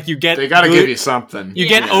you're like you get They got to good- give you something. you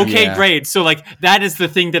get Yeah. okay Yeah. grades. So like that is the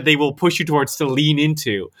thing that they will push you towards to lean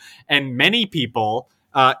into. And many people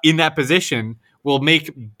in that position will make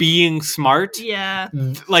being smart Yeah.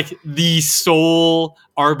 like the sole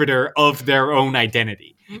arbiter of their own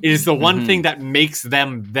identity. It is the one Mhm. thing that makes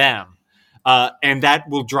them them. And that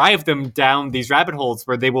will drive them down these rabbit holes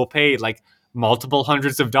where they will pay like multiple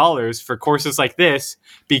hundreds of dollars for courses like this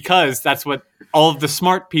because that's what all of the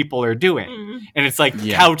smart people are doing. Mm. And it's like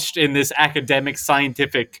Yeah. couched in this academic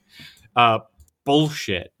scientific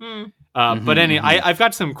bullshit. Mm. But anyway, mhm. I've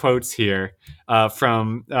got some quotes here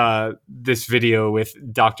from this video with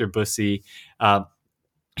Dr. Bussey.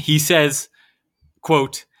 He says,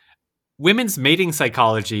 quote, "Women's mating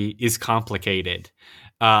psychology is complicated."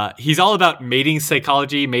 He's all about mating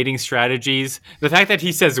psychology, mating strategies. The fact that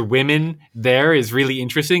he says women there is really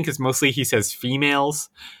interesting because mostly he says females.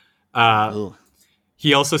 Ugh.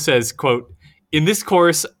 He also says, quote, "In this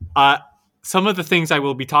course, some of the things I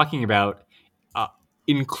will be talking about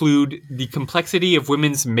include the complexity of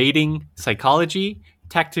women's mating psychology,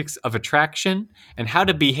 tactics of attraction, and how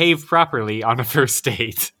to behave properly on a first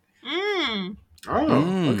date." Mm.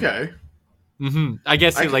 Oh, okay. I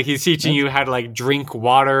guess he's teaching you how to like drink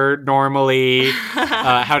water normally,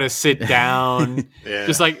 how to sit down, Yeah.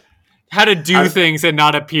 just like how to do How to- things and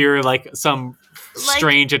not appear like some Like,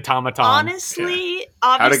 strange automaton. Honestly,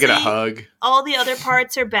 how to obviously, get a hug. all the other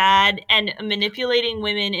parts are bad, and manipulating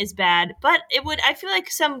women is bad. But I feel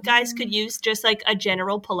like some guys could use just like a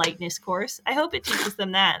general politeness course. I hope it teaches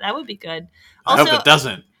them that. That would be good. I Also, hope it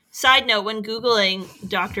doesn't. side note: when googling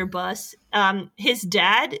Dr. Buss, his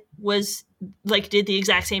dad did the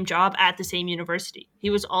exact same job at the same university. He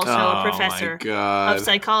was also a professor my God. of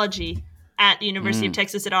psychology at the University of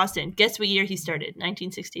Texas at Austin. Guess what year he started?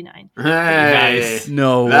 1969. Hey. Nice.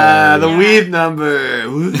 No way. The Yeah. weed number.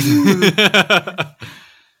 Woo.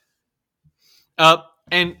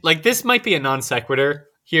 And like this might be a non sequitur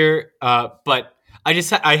here, but I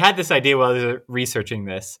had this idea while I was researching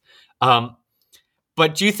this.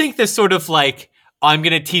 But do you think this sort of like I'm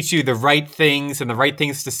going to teach you the right things and the right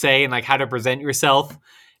things to say and like how to present yourself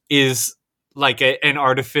is like an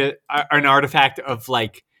artifact of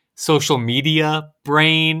like social media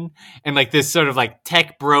brain and like this sort of like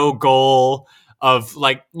tech bro goal of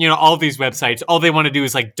like, you know, all these websites, all they want to do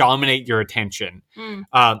is like dominate your attention.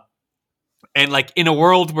 Mm. And like in a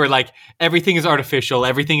world where like everything is artificial,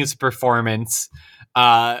 everything is performance,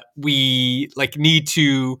 we like need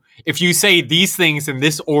to, if you say these things in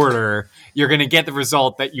this order, you're going to get the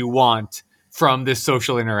result that you want from this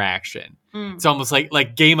social interaction. Mm. It's almost like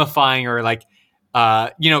gamifying or like,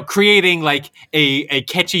 creating like a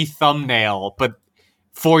catchy thumbnail, but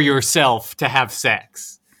for yourself to have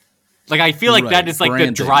sex. Like, I feel like Right, that is like branding,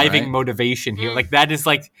 the driving right? motivation here. Mm. Like that is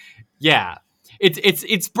like, yeah,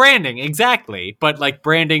 it's branding. Exactly. But like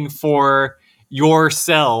branding for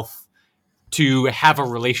yourself to have a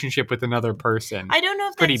relationship with another person. I don't know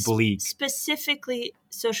if Pretty that's bleak. specifically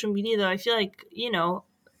social media, though. I feel like,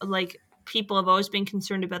 like people have always been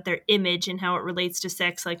concerned about their image and how it relates to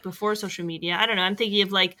sex, like before social media. I don't know. I'm thinking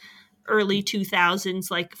of like early 2000s,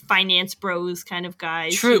 like finance bros kind of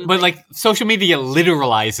guys. True, who, but like social media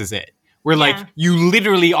literalizes it. Where like Yeah. you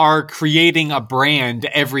literally are creating a brand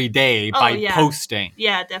every day by yeah. posting.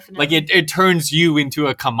 yeah, definitely. Like it turns you into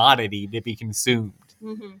a commodity to be consumed.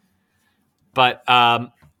 Mm-hmm. But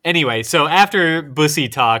anyway, so after Bussy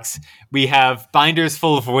talks, we have binders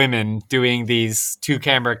full of women doing these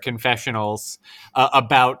 2-camera confessionals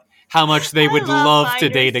about how much they would love to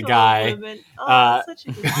date a guy. Oh, that's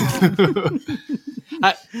such a good song.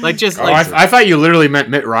 I thought you literally meant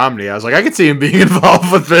Mitt Romney. I was like, I could see him being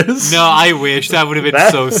involved with this. No, I wish that would have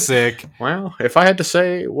been so sick. Well, if I had to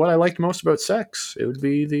say what I liked most about sex, it would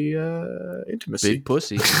be the intimacy. Big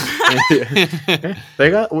pussy. Yeah. They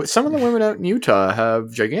got some of the women out in Utah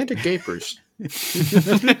have gigantic gapers.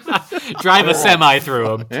 Drive a semi through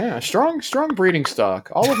them. Yeah, strong breeding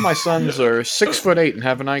stock. All of my sons are 6'8" and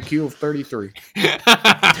have an IQ of 33.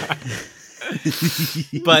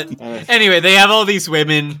 But anyway, they have all these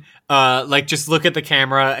women just look at the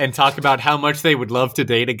camera and talk about how much they would love to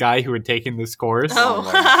date a guy who had taken this course.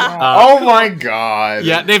 Oh, Oh my god!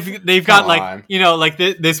 Yeah, they've got Come on.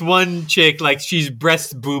 this one chick, like, she's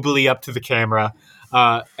breast boobily up to the camera,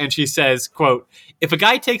 and she says, quote, "If a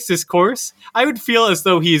guy takes this course, I would feel as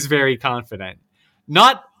though he is very confident.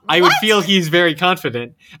 Not I would feel he's very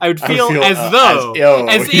confident. I would feel as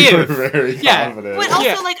if very confident. but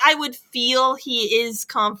also I would feel he is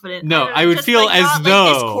confident. No, I would feel as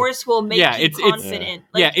though this course will make you confident.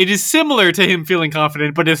 It is similar to him feeling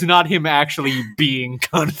confident, but it's not him actually being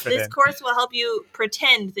confident. This course will help you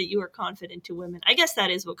pretend that you are confident to women. I guess that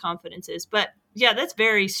is what confidence is, but yeah, that's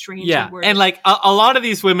very strange. Yeah, and a lot of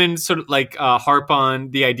these women sort of harp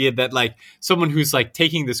on the idea that someone who's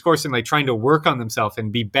taking this course and trying to work on themselves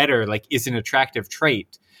and be better is an attractive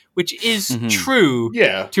trait, which is true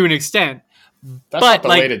to an extent. That's not the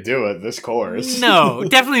way to do it. This course, no,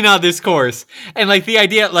 definitely not this course. And the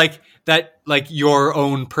idea that your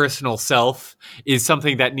own personal self is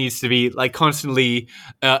something that needs to be constantly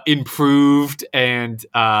improved and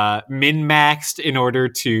min-maxed in order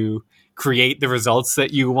to create the results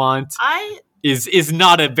that you want is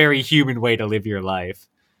not a very human way to live your life.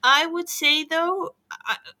 I would say, though,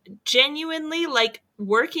 genuinely,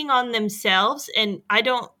 working on themselves, and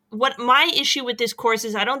what my issue with this course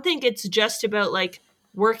is, I don't think it's just about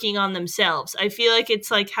working on themselves. I feel like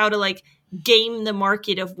it's how to game the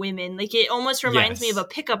market of women. It almost reminds me of a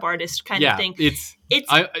pickup artist kind of thing. It's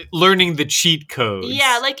learning the cheat codes.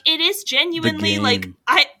 Yeah, it is genuinely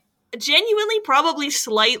genuinely probably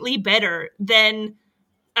slightly better than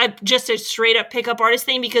just a straight up pickup artist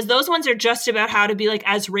thing, because those ones are just about how to be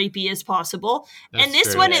as rapey as possible. That's and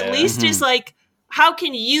this true, one at least is how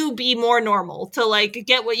can you be more normal to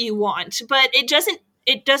get what you want? But it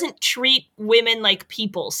doesn't treat women like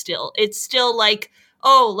people still. It's still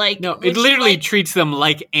no, it literally treats them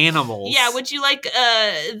like animals. Yeah, would you like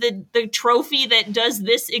the trophy that does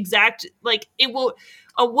this exact it will.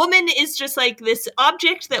 A woman is just this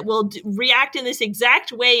object that will react in this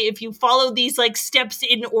exact way if you follow these steps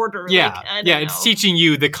in order. Yeah, it's teaching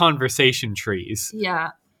you the conversation trees. Yeah.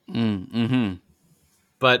 Mm-hmm.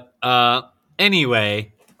 But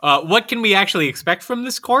anyway, what can we actually expect from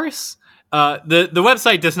this course? The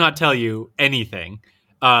website does not tell you anything.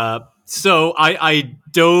 So I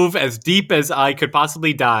dove as deep as I could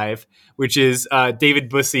possibly dive, which is David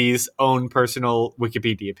Bussey's own personal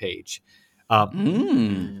Wikipedia page.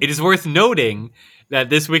 It is worth noting that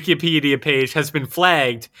this Wikipedia page has been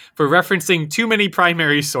flagged for referencing too many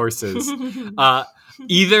primary sources.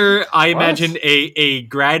 Either, I imagine, a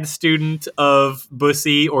grad student of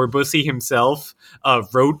Bussey or Bussey himself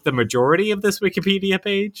wrote the majority of this Wikipedia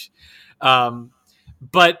page.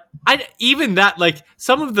 But even that,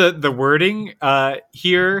 some of the wording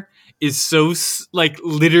here is so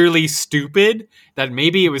literally stupid that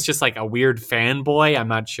maybe it was just a weird fanboy. I'm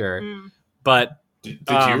not sure. But did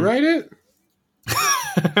you write it?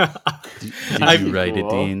 Did you write it,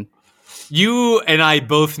 Dean? You and I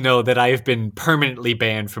both know that I've been permanently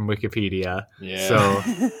banned from Wikipedia. Yeah. So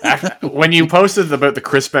when you posted about the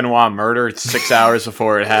Chris Benoit murder 6 hours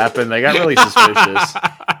before it happened, they got really suspicious.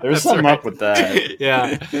 There was something up with that.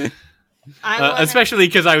 Yeah. Especially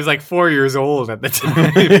because I was 4 years old at the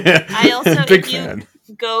time. I also, Big if fan.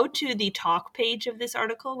 you go to the talk page of this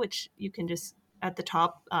article, which you can just at the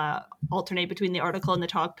top alternate between the article and the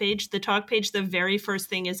talk page. The talk page, the very first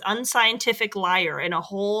thing is unscientific liar, and a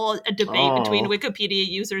whole debate between Wikipedia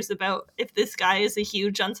users about if this guy is a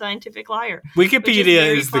huge unscientific liar.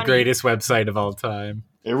 Wikipedia is the greatest website of all time.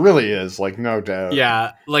 It really is, no doubt.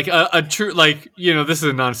 Yeah, a true, this is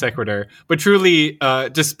a non sequitur, but truly,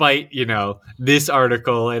 despite, this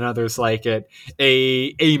article and others like it,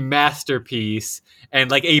 a masterpiece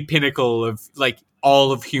and a pinnacle of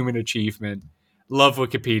all of human achievement. Love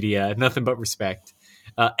Wikipedia, nothing but respect.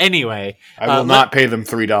 Anyway, I will not pay them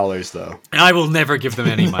 $3 though. I will never give them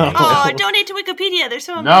any money. Oh, donate to Wikipedia. They're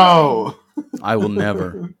so amazing. No, I will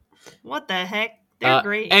never. What the heck? They're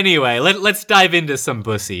great. Anyway, let's dive into some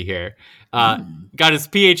Bussey here. Got his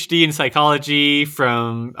PhD in psychology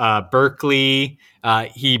from Berkeley.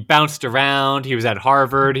 He bounced around. He was at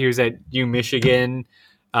Harvard. He was at UMichigan.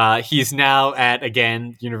 He's now at,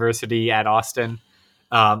 again, University at Austin.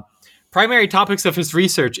 Primary topics of his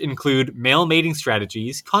research include male mating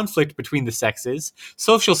strategies, conflict between the sexes,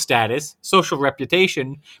 social status, social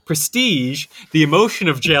reputation, prestige, the emotion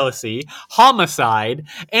of jealousy, homicide,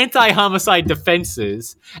 anti-homicide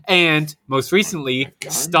defenses, and, most recently,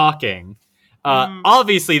 stalking.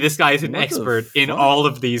 Obviously, this guy is an What the expert in fuck? all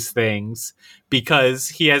of these things because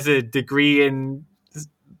he has a degree in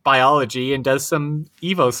biology and does some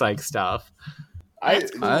EvoPsych stuff.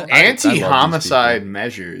 That's cool. I love Anti-homicide these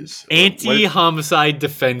measures. Anti-homicide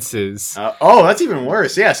defenses. That's even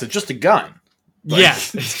worse. Yeah, so just a gun. Yeah.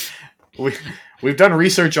 We've done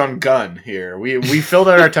research on gun here. We filled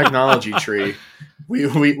out our technology tree.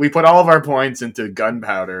 We put all of our points into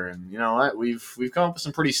gunpowder, and you know what? We've come up with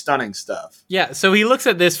some pretty stunning stuff. Yeah, so he looks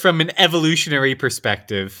at this from an evolutionary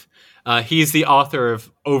perspective. He's the author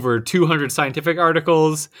of over 200 scientific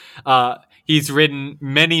articles. He's written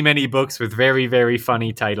many, many books with very, very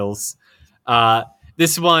funny titles.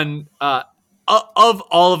 This one, of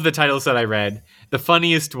all of the titles that I read, the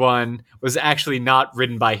funniest one was actually not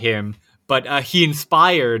written by him, but he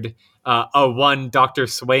inspired one Dr.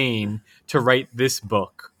 Swain to write this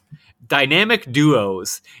book. Dynamic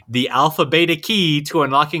Duos, the alpha-beta key to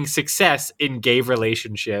unlocking success in gay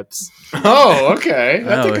relationships. Oh, okay.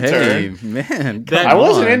 That took a hey, turn. man. That- I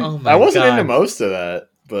wasn't come in. on. Oh my I wasn't God. into most of that,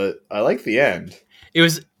 but I like the end. It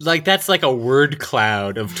was like, that's like a word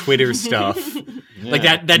cloud of Twitter stuff. Like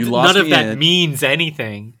that You lost none of me that at- means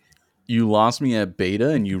anything. You lost me at beta,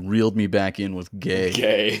 and you reeled me back in with gay.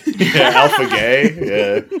 Gay. Yeah, alpha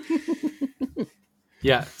gay. Yeah.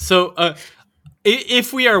 Yeah. So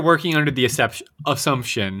if we are working under the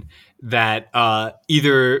assumption that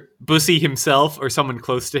either Bussy himself or someone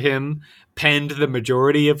close to him penned the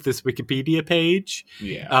majority of this Wikipedia page,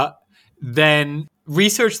 Yeah. then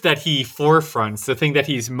research that he forefronts, the thing that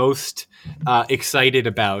he's most excited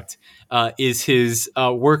about, is his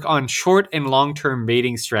work on short and long-term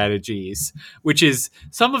mating strategies, which is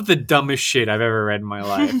some of the dumbest shit I've ever read in my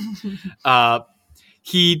life.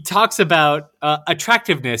 He talks about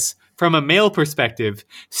attractiveness from a male perspective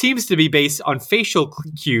seems to be based on facial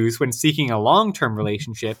cues when seeking a long-term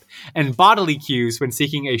relationship and bodily cues when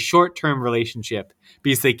seeking a short-term relationship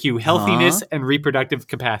because they cue healthiness and reproductive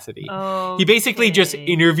capacity. He basically just Okay.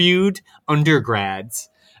 interviewed undergrads,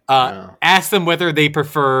 Wow. asked them whether they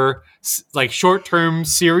prefer like short-term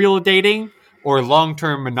serial dating or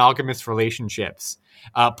long-term monogamous relationships.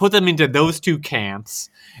 Put them into those two camps,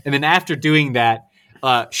 and then after doing that,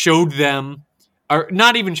 showed them, or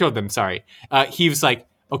not even showed them, sorry. He was like,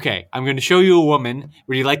 okay, I'm going to show you a woman.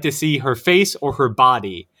 Would you like to see her face or her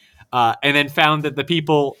body? And then found that the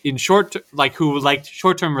people in who liked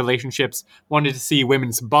short-term relationships wanted to see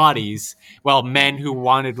women's bodies, while men who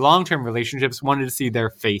wanted long-term relationships wanted to see their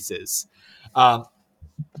faces.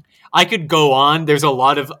 I could go on. There's a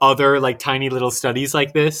lot of other like tiny little studies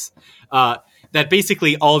like this that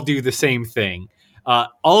basically all do the same thing.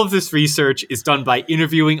 All of this research is done by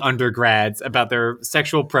interviewing undergrads about their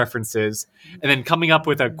sexual preferences and then coming up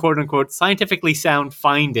with a quote-unquote scientifically sound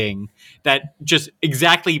finding that just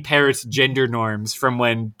exactly parrots gender norms from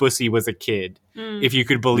when Bussy was a kid, if you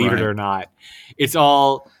could believe it Right. or not. It's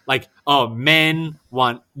all like, oh, men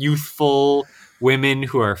want youthful women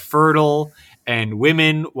who are fertile, and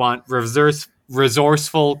women want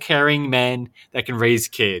resourceful, caring men that can raise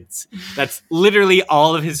kids. That's literally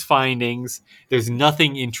all of his findings. There's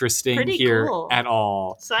nothing interesting Pretty here cool. at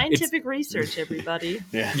all. Scientific research, everybody.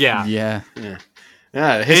 Yeah. Yeah. Yeah.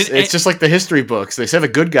 Yeah, it's just like the history books. They say the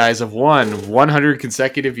good guys have won 100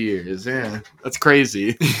 consecutive years. Yeah, that's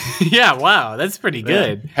crazy. Yeah, wow, that's pretty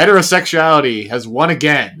good. Yeah. Heterosexuality has won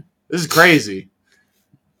again. This is crazy.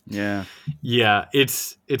 Yeah. Yeah,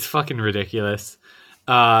 it's fucking ridiculous.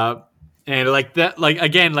 And like that, like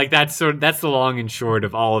again, like that's the long and short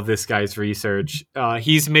of all of this guy's research.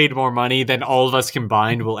 He's made more money than all of us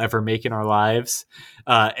combined will ever make in our lives,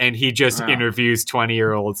 and he just Wow. interviews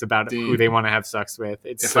 20-year-olds about who Dude. they want to have sex with.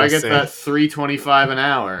 It's If so I get sick. that $3.25 an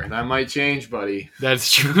hour, that might change, buddy.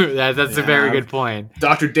 That's true. That's a very Yeah. good point.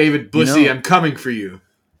 Dr. David Bussy, know- I'm coming for you.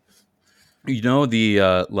 You know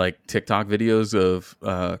the like TikTok videos of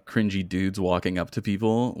cringy dudes walking up to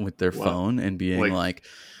people with their What? phone and being Like- like,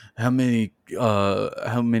 how many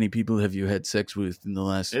people have you had sex with in the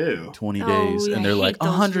last Ew. 20 Oh, days? yeah, And I they're hate like those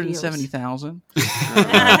 170,000.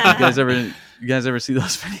 Uh, You guys ever see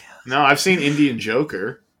those videos? no, I've seen Indian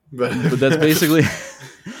Joker, but But that's basically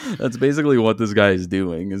what this guy is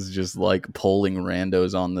doing, is just like polling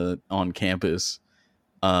randos on campus.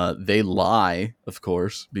 They lie, of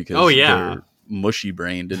course, because Oh, yeah. mushy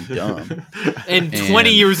brained and dumb. And 20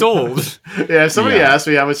 years old. Yeah, if somebody Yeah. asked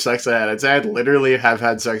me how much sex I had, I'd say I'd literally have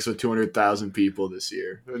had sex with 200,000 people this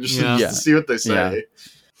year. Just Yeah. to see what they say.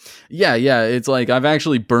 Yeah, it's like I've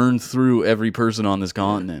actually burned through every person on this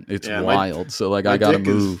continent. It's Yeah, my- wild. So like My I gotta dick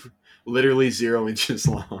is move. literally 0 inches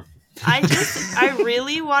long. I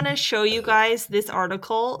really want to show you guys this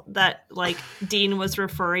article that like Dean was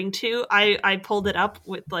referring to. I pulled it up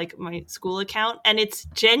with like my school account, and it's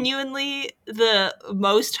genuinely the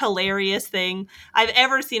most hilarious thing I've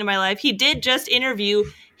ever seen in my life. He did just interview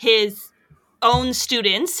his own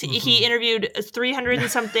students. He interviewed 300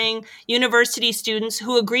 and something university students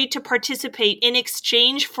who agreed to participate in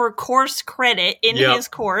exchange for course credit in Yep. his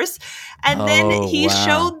course. And then Oh, he wow.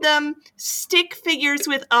 showed them stick figures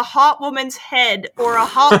with a hot woman's head or a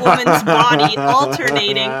hot woman's body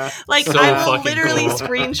alternating. Like, So I will fucking literally cool.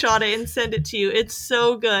 screenshot it and send it to you. It's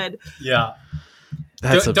so good. Yeah.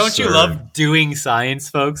 That's Don't you absurd. love doing science,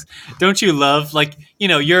 folks? Don't you love, like, you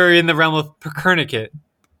know, you're in the realm of Copernicus.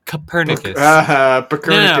 Copernicus. No,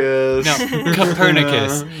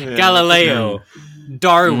 Copernicus, Yeah. Galileo,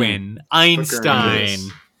 Darwin, Einstein.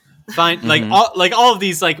 Copernicus. Find like all of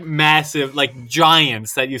these like massive like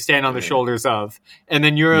giants that you stand on the shoulders of, and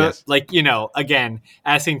then you're Yes. like, you know, again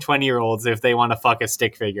asking 20-year-olds if they want to fuck a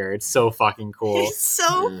stick figure. It's so fucking cool. It's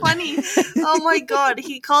so funny. Oh my god.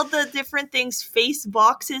 He called the different things face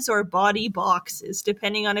boxes or body boxes,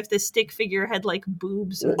 depending on if the stick figure had like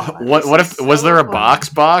boobs or not. What if It's was so there a funny.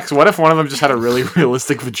 box? What if one of them just had a really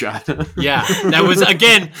realistic vagina? Yeah, that was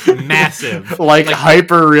again massive. like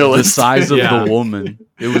hyper The realistic. size of Yeah. the woman.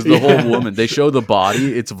 It was the whole woman. They show the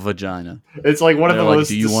body, it's a vagina. It's like one of They're the like, most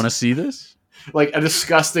do you want to see this? like a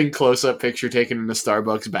disgusting close-up picture taken in a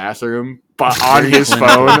Starbucks bathroom, but on his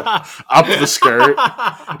phone, up the skirt.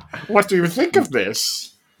 What do you think of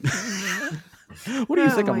this? What do you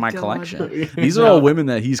Oh think of my my God. collection? These are all women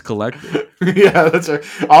that he's collected. Yeah, that's right.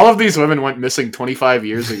 All of these women went missing 25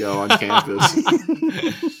 years ago on campus.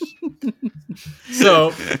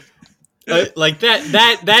 So, like that's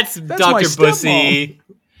my Dr. stepmom. Bussy.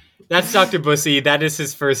 That's Dr. Bussy. That is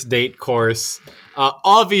his first date course.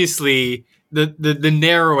 Obviously, the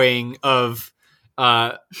narrowing of,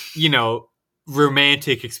 you know,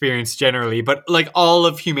 romantic experience generally, but like all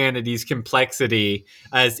of humanity's complexity,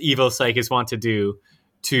 as evil psychics want to do.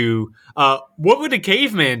 To what would a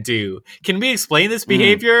caveman do? Can we explain this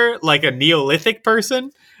behavior like a Neolithic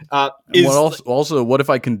person? Also, what if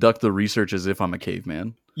I conduct the research as if I'm a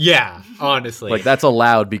caveman? Yeah, honestly, Like that's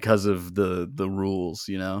allowed because of the rules,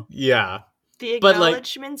 you know? yeah. The But, like-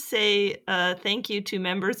 acknowledgements say thank you to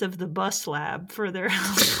members of the bus lab for their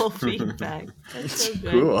helpful feedback. That's so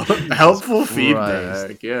good. Cool. Helpful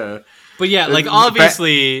feedback, yeah. But yeah, like The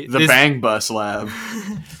obviously The this, Bang Bus Lab.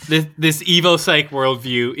 this Evo Psych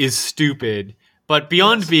worldview is stupid, but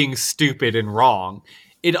beyond being stupid and wrong,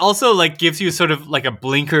 it also like gives you sort of like a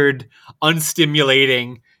blinkered,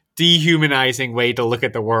 unstimulating, dehumanizing way to look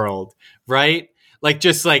at the world, right? Like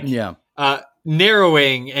just like Yeah.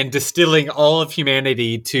 narrowing and distilling all of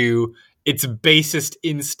humanity to its basest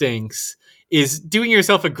instincts is doing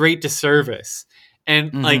yourself a great disservice.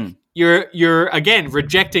 And like you're again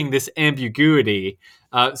rejecting this ambiguity.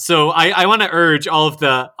 So I want to urge all of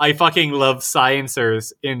the I fucking love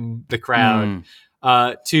sciencers in the crowd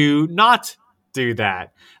to not do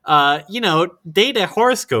that. You know, date a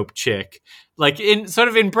horoscope chick. Like, sort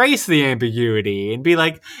of embrace the ambiguity and be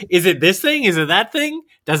like, is it this thing? Is it that thing?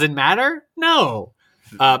 Does it matter? No.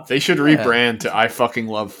 They should rebrand to I fucking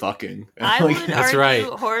love fucking. I Like, would that's argue right.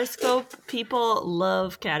 horoscope people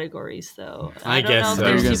love categories, though. I don't guess know if so.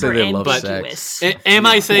 they're You're gonna say super they love ambiguous. sex. Am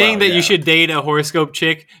I saying Well, that yeah. you should date a horoscope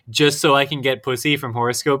chick just so I can get pussy from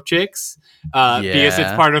horoscope chicks? Because it's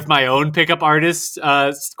Yeah. part of my own pickup artist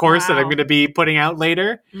course that I'm Wow. going to be putting out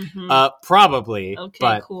later? Mhm. Probably. Okay,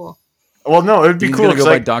 but cool. well, no, it would be He's cool. gonna go 'cause,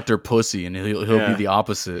 by like, Dr. Pussy, and he'll Yeah. be the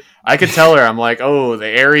opposite. I could tell her, I'm like, oh, the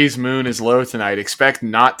Aries moon is low tonight. Expect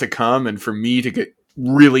not to come and for me to get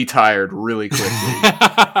really tired really quickly.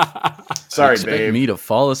 Sorry, Expect babe. me to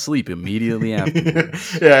fall asleep immediately after.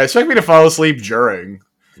 Yeah, expect me to fall asleep during.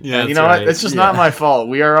 yeah, And you that's know right. what? It's just not my fault.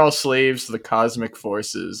 We are all slaves to the cosmic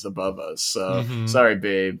forces above us. So sorry,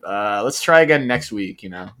 babe. Let's try again next week. You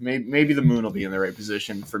know, maybe the moon will be in the right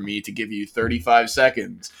position for me to give you 35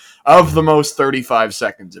 seconds of the most 35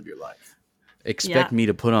 seconds of your life. Expect Yeah. me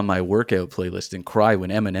to put on my workout playlist and cry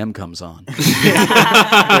when Eminem comes on.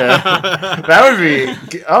 Yeah. That would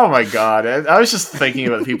be. Oh my god! I was just thinking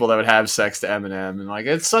about the people that would have sex to Eminem, and like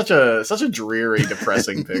it's such a dreary,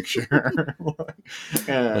 depressing picture.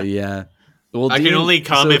 Yeah. But yeah. Well, I can Dean- only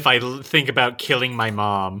come so if I think about killing my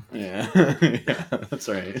mom. Yeah, yeah, that's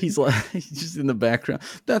right. he's like he's just in the background.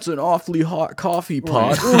 That's an awfully hot coffee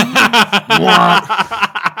pot.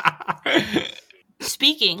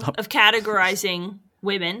 Speaking of categorizing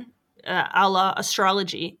women, a la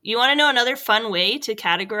astrology, you want to know another fun way to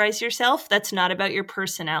categorize yourself that's not about your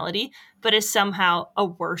personality, but is somehow a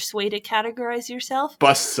worse way to categorize yourself?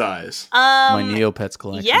 Bust size. My Neopets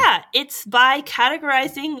collection. Yeah, it's by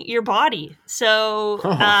categorizing your body. So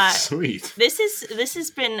Sweet. this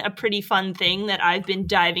has been a pretty fun thing that I've been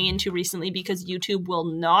diving into recently because YouTube will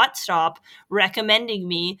not stop recommending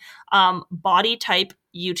me body type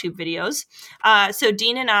YouTube videos. So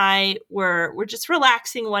Dean and I were just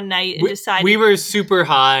relaxing one night and decided we were super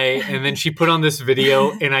high, and then she put on this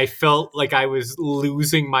video, and I felt like I was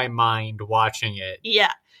losing my mind watching it.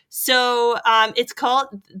 Yeah. So it's called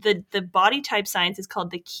the body type science is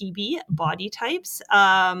called the Kibi body types.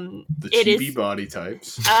 The it chibi is body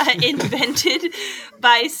types. invented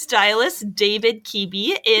by stylist David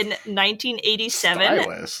Kibi in 1987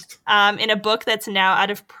 Stylist. in a book that's now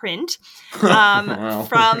out of print. Wow,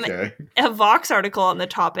 From okay. a Vox article on the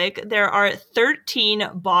topic, there are 13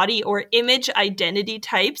 body or image identity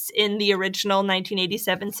types in the original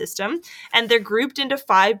 1987 system, and they're grouped into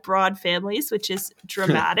 5 broad families, which is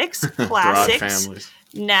dramatics, Broad classics, families.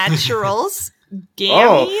 naturals,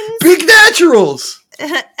 gamines, Oh, big naturals.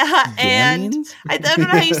 and Gamines? I don't know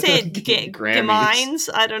how you say it, Grammys. gamines,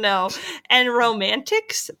 I don't know, and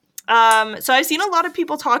romantics. So I've seen a lot of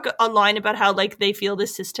people talk online about how like they feel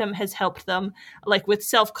this system has helped them like with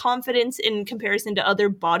self-confidence in comparison to other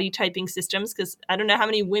body typing systems, because I don't know how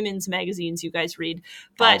many women's magazines you guys read,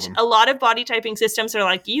 but them. a lot of body typing systems are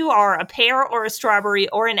like you are a pear or a strawberry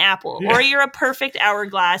or an apple, Yeah. or you're a perfect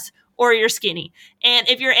hourglass, or you're skinny. And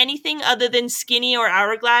if you're anything other than skinny or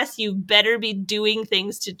hourglass, you better be doing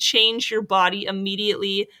things to change your body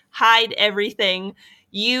immediately, hide everything.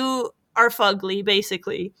 You are fugly,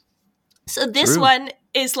 basically. So this True. one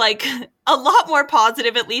is like a lot more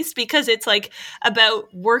positive, at least, because it's like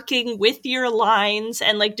about working with your lines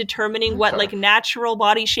and like determining what Okay. like natural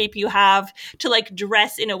body shape you have to like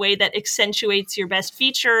dress in a way that accentuates your best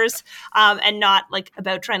features, and not like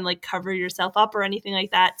about trying to like cover yourself up or anything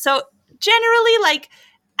like that. So generally, like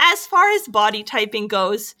as far as body typing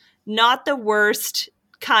goes, not the worst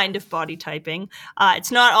kind of body typing.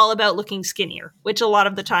 It's not all about looking skinnier, which a lot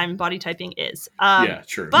of the time body typing is. Yeah,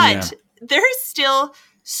 true. But Yeah. there's still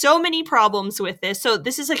so many problems with this. So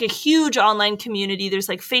this is like a huge online community. There's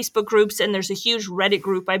like Facebook groups and there's a huge Reddit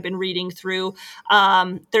group I've been reading through.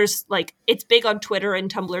 There's like, it's big on Twitter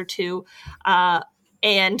and Tumblr too.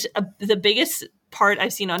 And the biggest part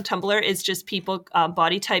I've seen on Tumblr is just people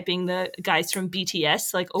body typing the guys from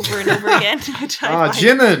BTS like over and over again, which I Oh, find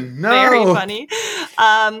Jimin, no. very funny.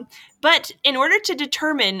 But in order to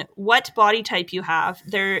determine what body type you have,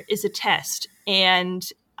 there is a test. And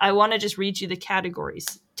I want to just read you the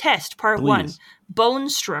categories. Test, part Please. 1, bone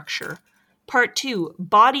structure. Part 2,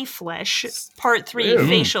 body flesh. Part 3, Ew.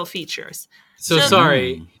 facial features. So So-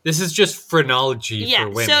 sorry, this is just phrenology Yeah, for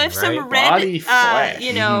women, so if some right? Body red, flesh.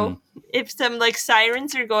 you know, if some like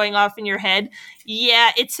sirens are going off in your head,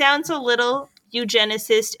 yeah, it sounds a little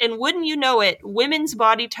eugenicist. And wouldn't you know it, women's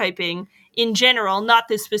body typing in general, not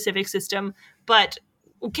this specific system, but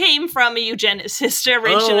came from a eugenicist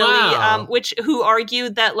originally, wow. who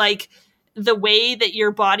argued that like the way that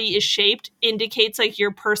your body is shaped indicates like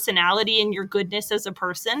your personality and your goodness as a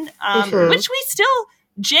person, which we still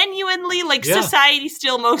genuinely like Yeah. society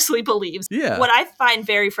still mostly believes. Yeah. What I find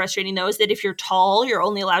very frustrating though is that if you're tall, you're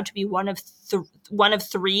only allowed to be one of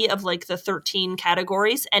 3 of like the 13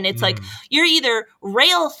 categories, and it's like you're either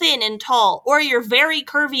rail thin and tall, or you're very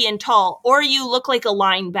curvy and tall, or you look like a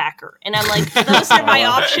linebacker. And I'm like, those are my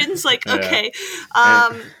options. Like, Yeah. okay,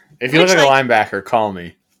 If you look which, like like- a linebacker, call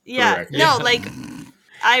me. yeah, Correct. no, Yeah. like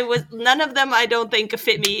none of them I don't think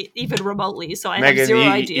fit me even remotely. So I have Megan, zero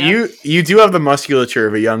idea. you do have the musculature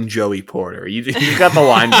of a young Joey Porter. You got the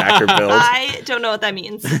linebacker build. I don't know what that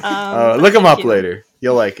means. Look him thank up you. later.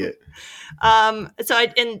 You'll like it.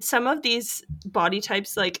 In some of these body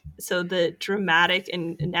types, like, so the dramatic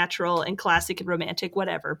and natural and classic and romantic,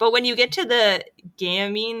 whatever. But when you get to the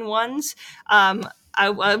gamine ones, I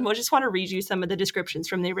just want to read you some of the descriptions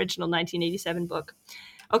from the original 1987 book.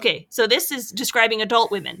 Okay, so this is describing adult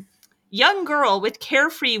women. Young girl with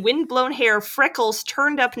carefree, windblown hair, freckles,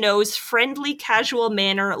 turned up nose, friendly, casual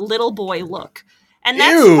manner, little boy look. And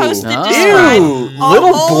that's Ew. supposed to Oh. describe Ew, a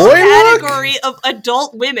little whole boy category of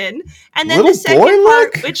adult women. And then Little the second boy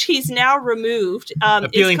part, look? which he's now removed,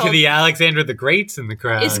 Appealing is to called, the Alexander the Greats in the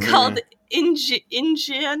crowd. is called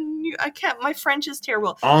ingenue. I can't. My French is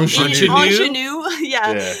terrible. Ingenue? Ingenue.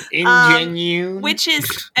 Yeah. Ingenue. Which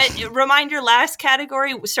is reminder. Last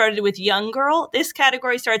category started with young girl. This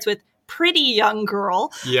category starts with pretty young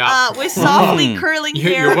girl. Yeah. With softly curling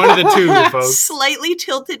hair. You're one of the two, folks. Slightly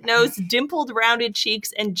tilted nose, dimpled rounded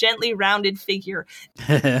cheeks, and gently rounded figure.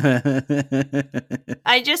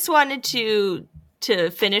 I just wanted to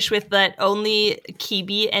finish with that only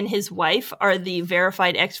Kibi and his wife are the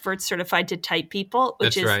verified experts certified to type people,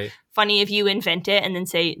 which That's is right. funny if you invent it and then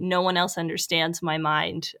say, no one else understands my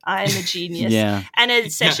mind. I'm a genius. Yeah. And a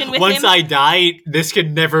session with Once him. I die, this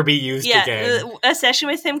could never be used again. A session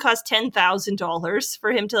with him cost $10,000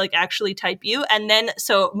 for him to like actually type you. And then,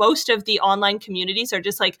 so most of the online communities are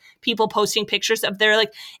just like people posting pictures of their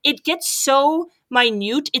like, it gets so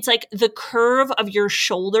minute. It's like the curve of your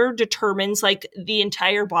shoulder determines like the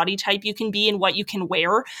entire body type you can be and what you can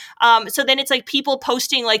wear. So then it's like people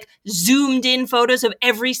posting like zoomed in photos of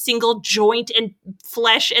every single joint and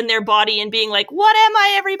flesh in their body and being like, what am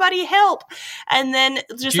I? Everybody help. And then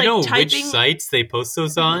just Do you know typing. which sites they post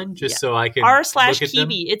those on? Just so I can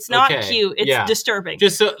r/Kibi. It's not Okay. cute. It's disturbing.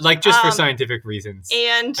 Just so, for scientific reasons.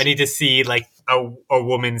 And I need to see like a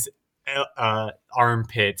woman's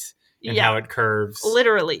armpit and how it curves.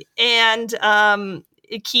 Literally. And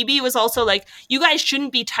Kibi was also like, you guys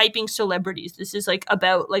shouldn't be typing celebrities. This is like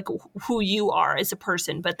about like who you are as a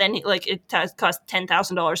person. But then like it cost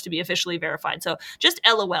 $10,000 to be officially verified. So just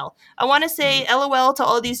LOL. I want to say LOL to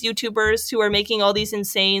all these YouTubers who are making all these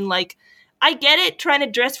insane like, I get it trying to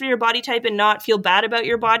dress for your body type and not feel bad about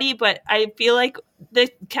your body, but I feel like the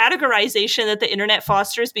categorization that the internet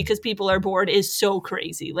fosters because people are bored is so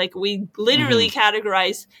crazy. Like we literally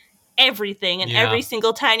categorize everything and every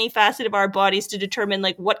single tiny facet of our bodies to determine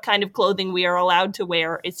like what kind of clothing we are allowed to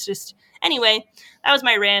wear. It's just, anyway, that was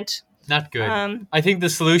my rant. Not good. I think the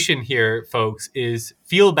solution here, folks, is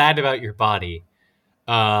feel bad about your body.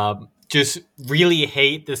 Just really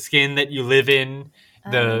hate the skin that you live in,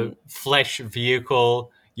 the flesh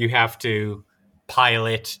vehicle you have to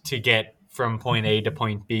pilot to get from point A to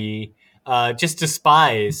point B. Just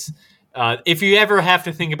despise. If you ever have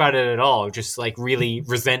to think about it at all, just like really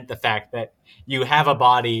resent the fact that you have a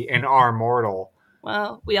body and are mortal.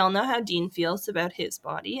 Well, we all know how Dean feels about his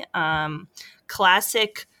body.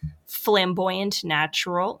 Classic flamboyant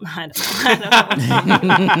natural. I don't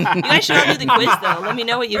know. You guys should all do the quiz though. Let me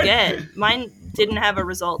know what you get. Mine didn't have a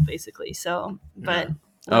result basically. So, but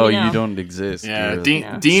oh, you don't exist. Yeah,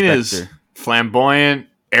 You're Dean is flamboyant,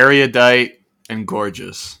 erudite, and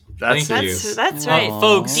gorgeous. That's That's right,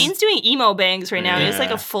 folks. Dean's doing emo bangs right now. Yeah. It's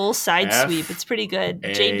like a full side sweep. It's pretty good.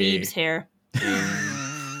 Jay A- Beebs hair.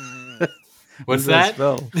 What's that?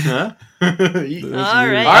 Spell? Huh? All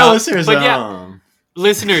right. Our listeners, but yeah.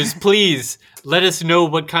 Listeners, please let us know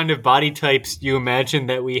what kind of body types you imagine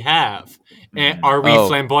that we have. And are we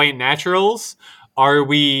flamboyant naturals? Are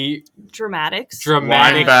we Dramatics.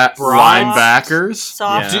 dramatic linebackers?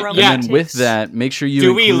 Soft Yeah. romantic. And then with that, make sure you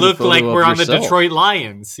Do we include a look photo like of we're on the yourself, Detroit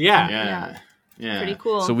Lions? Yeah. Yeah. Pretty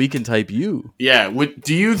cool. so we can type you. Yeah.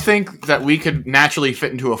 Do you think that we could naturally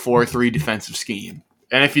fit into a 4-3 defensive scheme?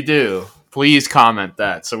 And if you do, please comment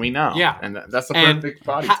that so we know. Yeah. And that's the And perfect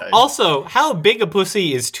body type. also, how big a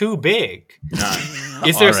pussy is too big?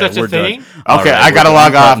 Is All there right, such a we're done. thing? All Okay, right, I gotta we're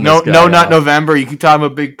log off. cutting No, this guy no, not off. November. You keep talking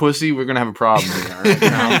about big pussy, we're gonna have a problem here. All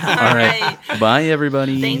right? All right. Bye,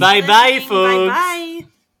 everybody. Thanks Bye for bye, listening. folks. Bye bye.